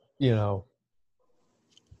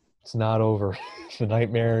 it's not over. The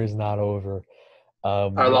nightmare is not over.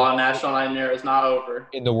 Our law national nightmare is not over.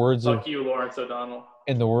 In the words of Fuck you, Lawrence O'Donnell.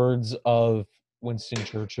 in the words of Winston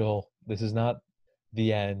Churchill, this is not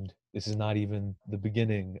the end. This is not even the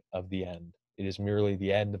beginning of the end. It is merely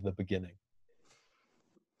the end of the beginning.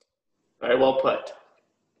 Very well put.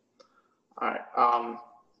 All right.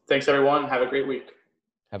 Thanks, everyone. Have a great week.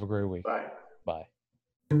 Have a great week. Bye. Bye.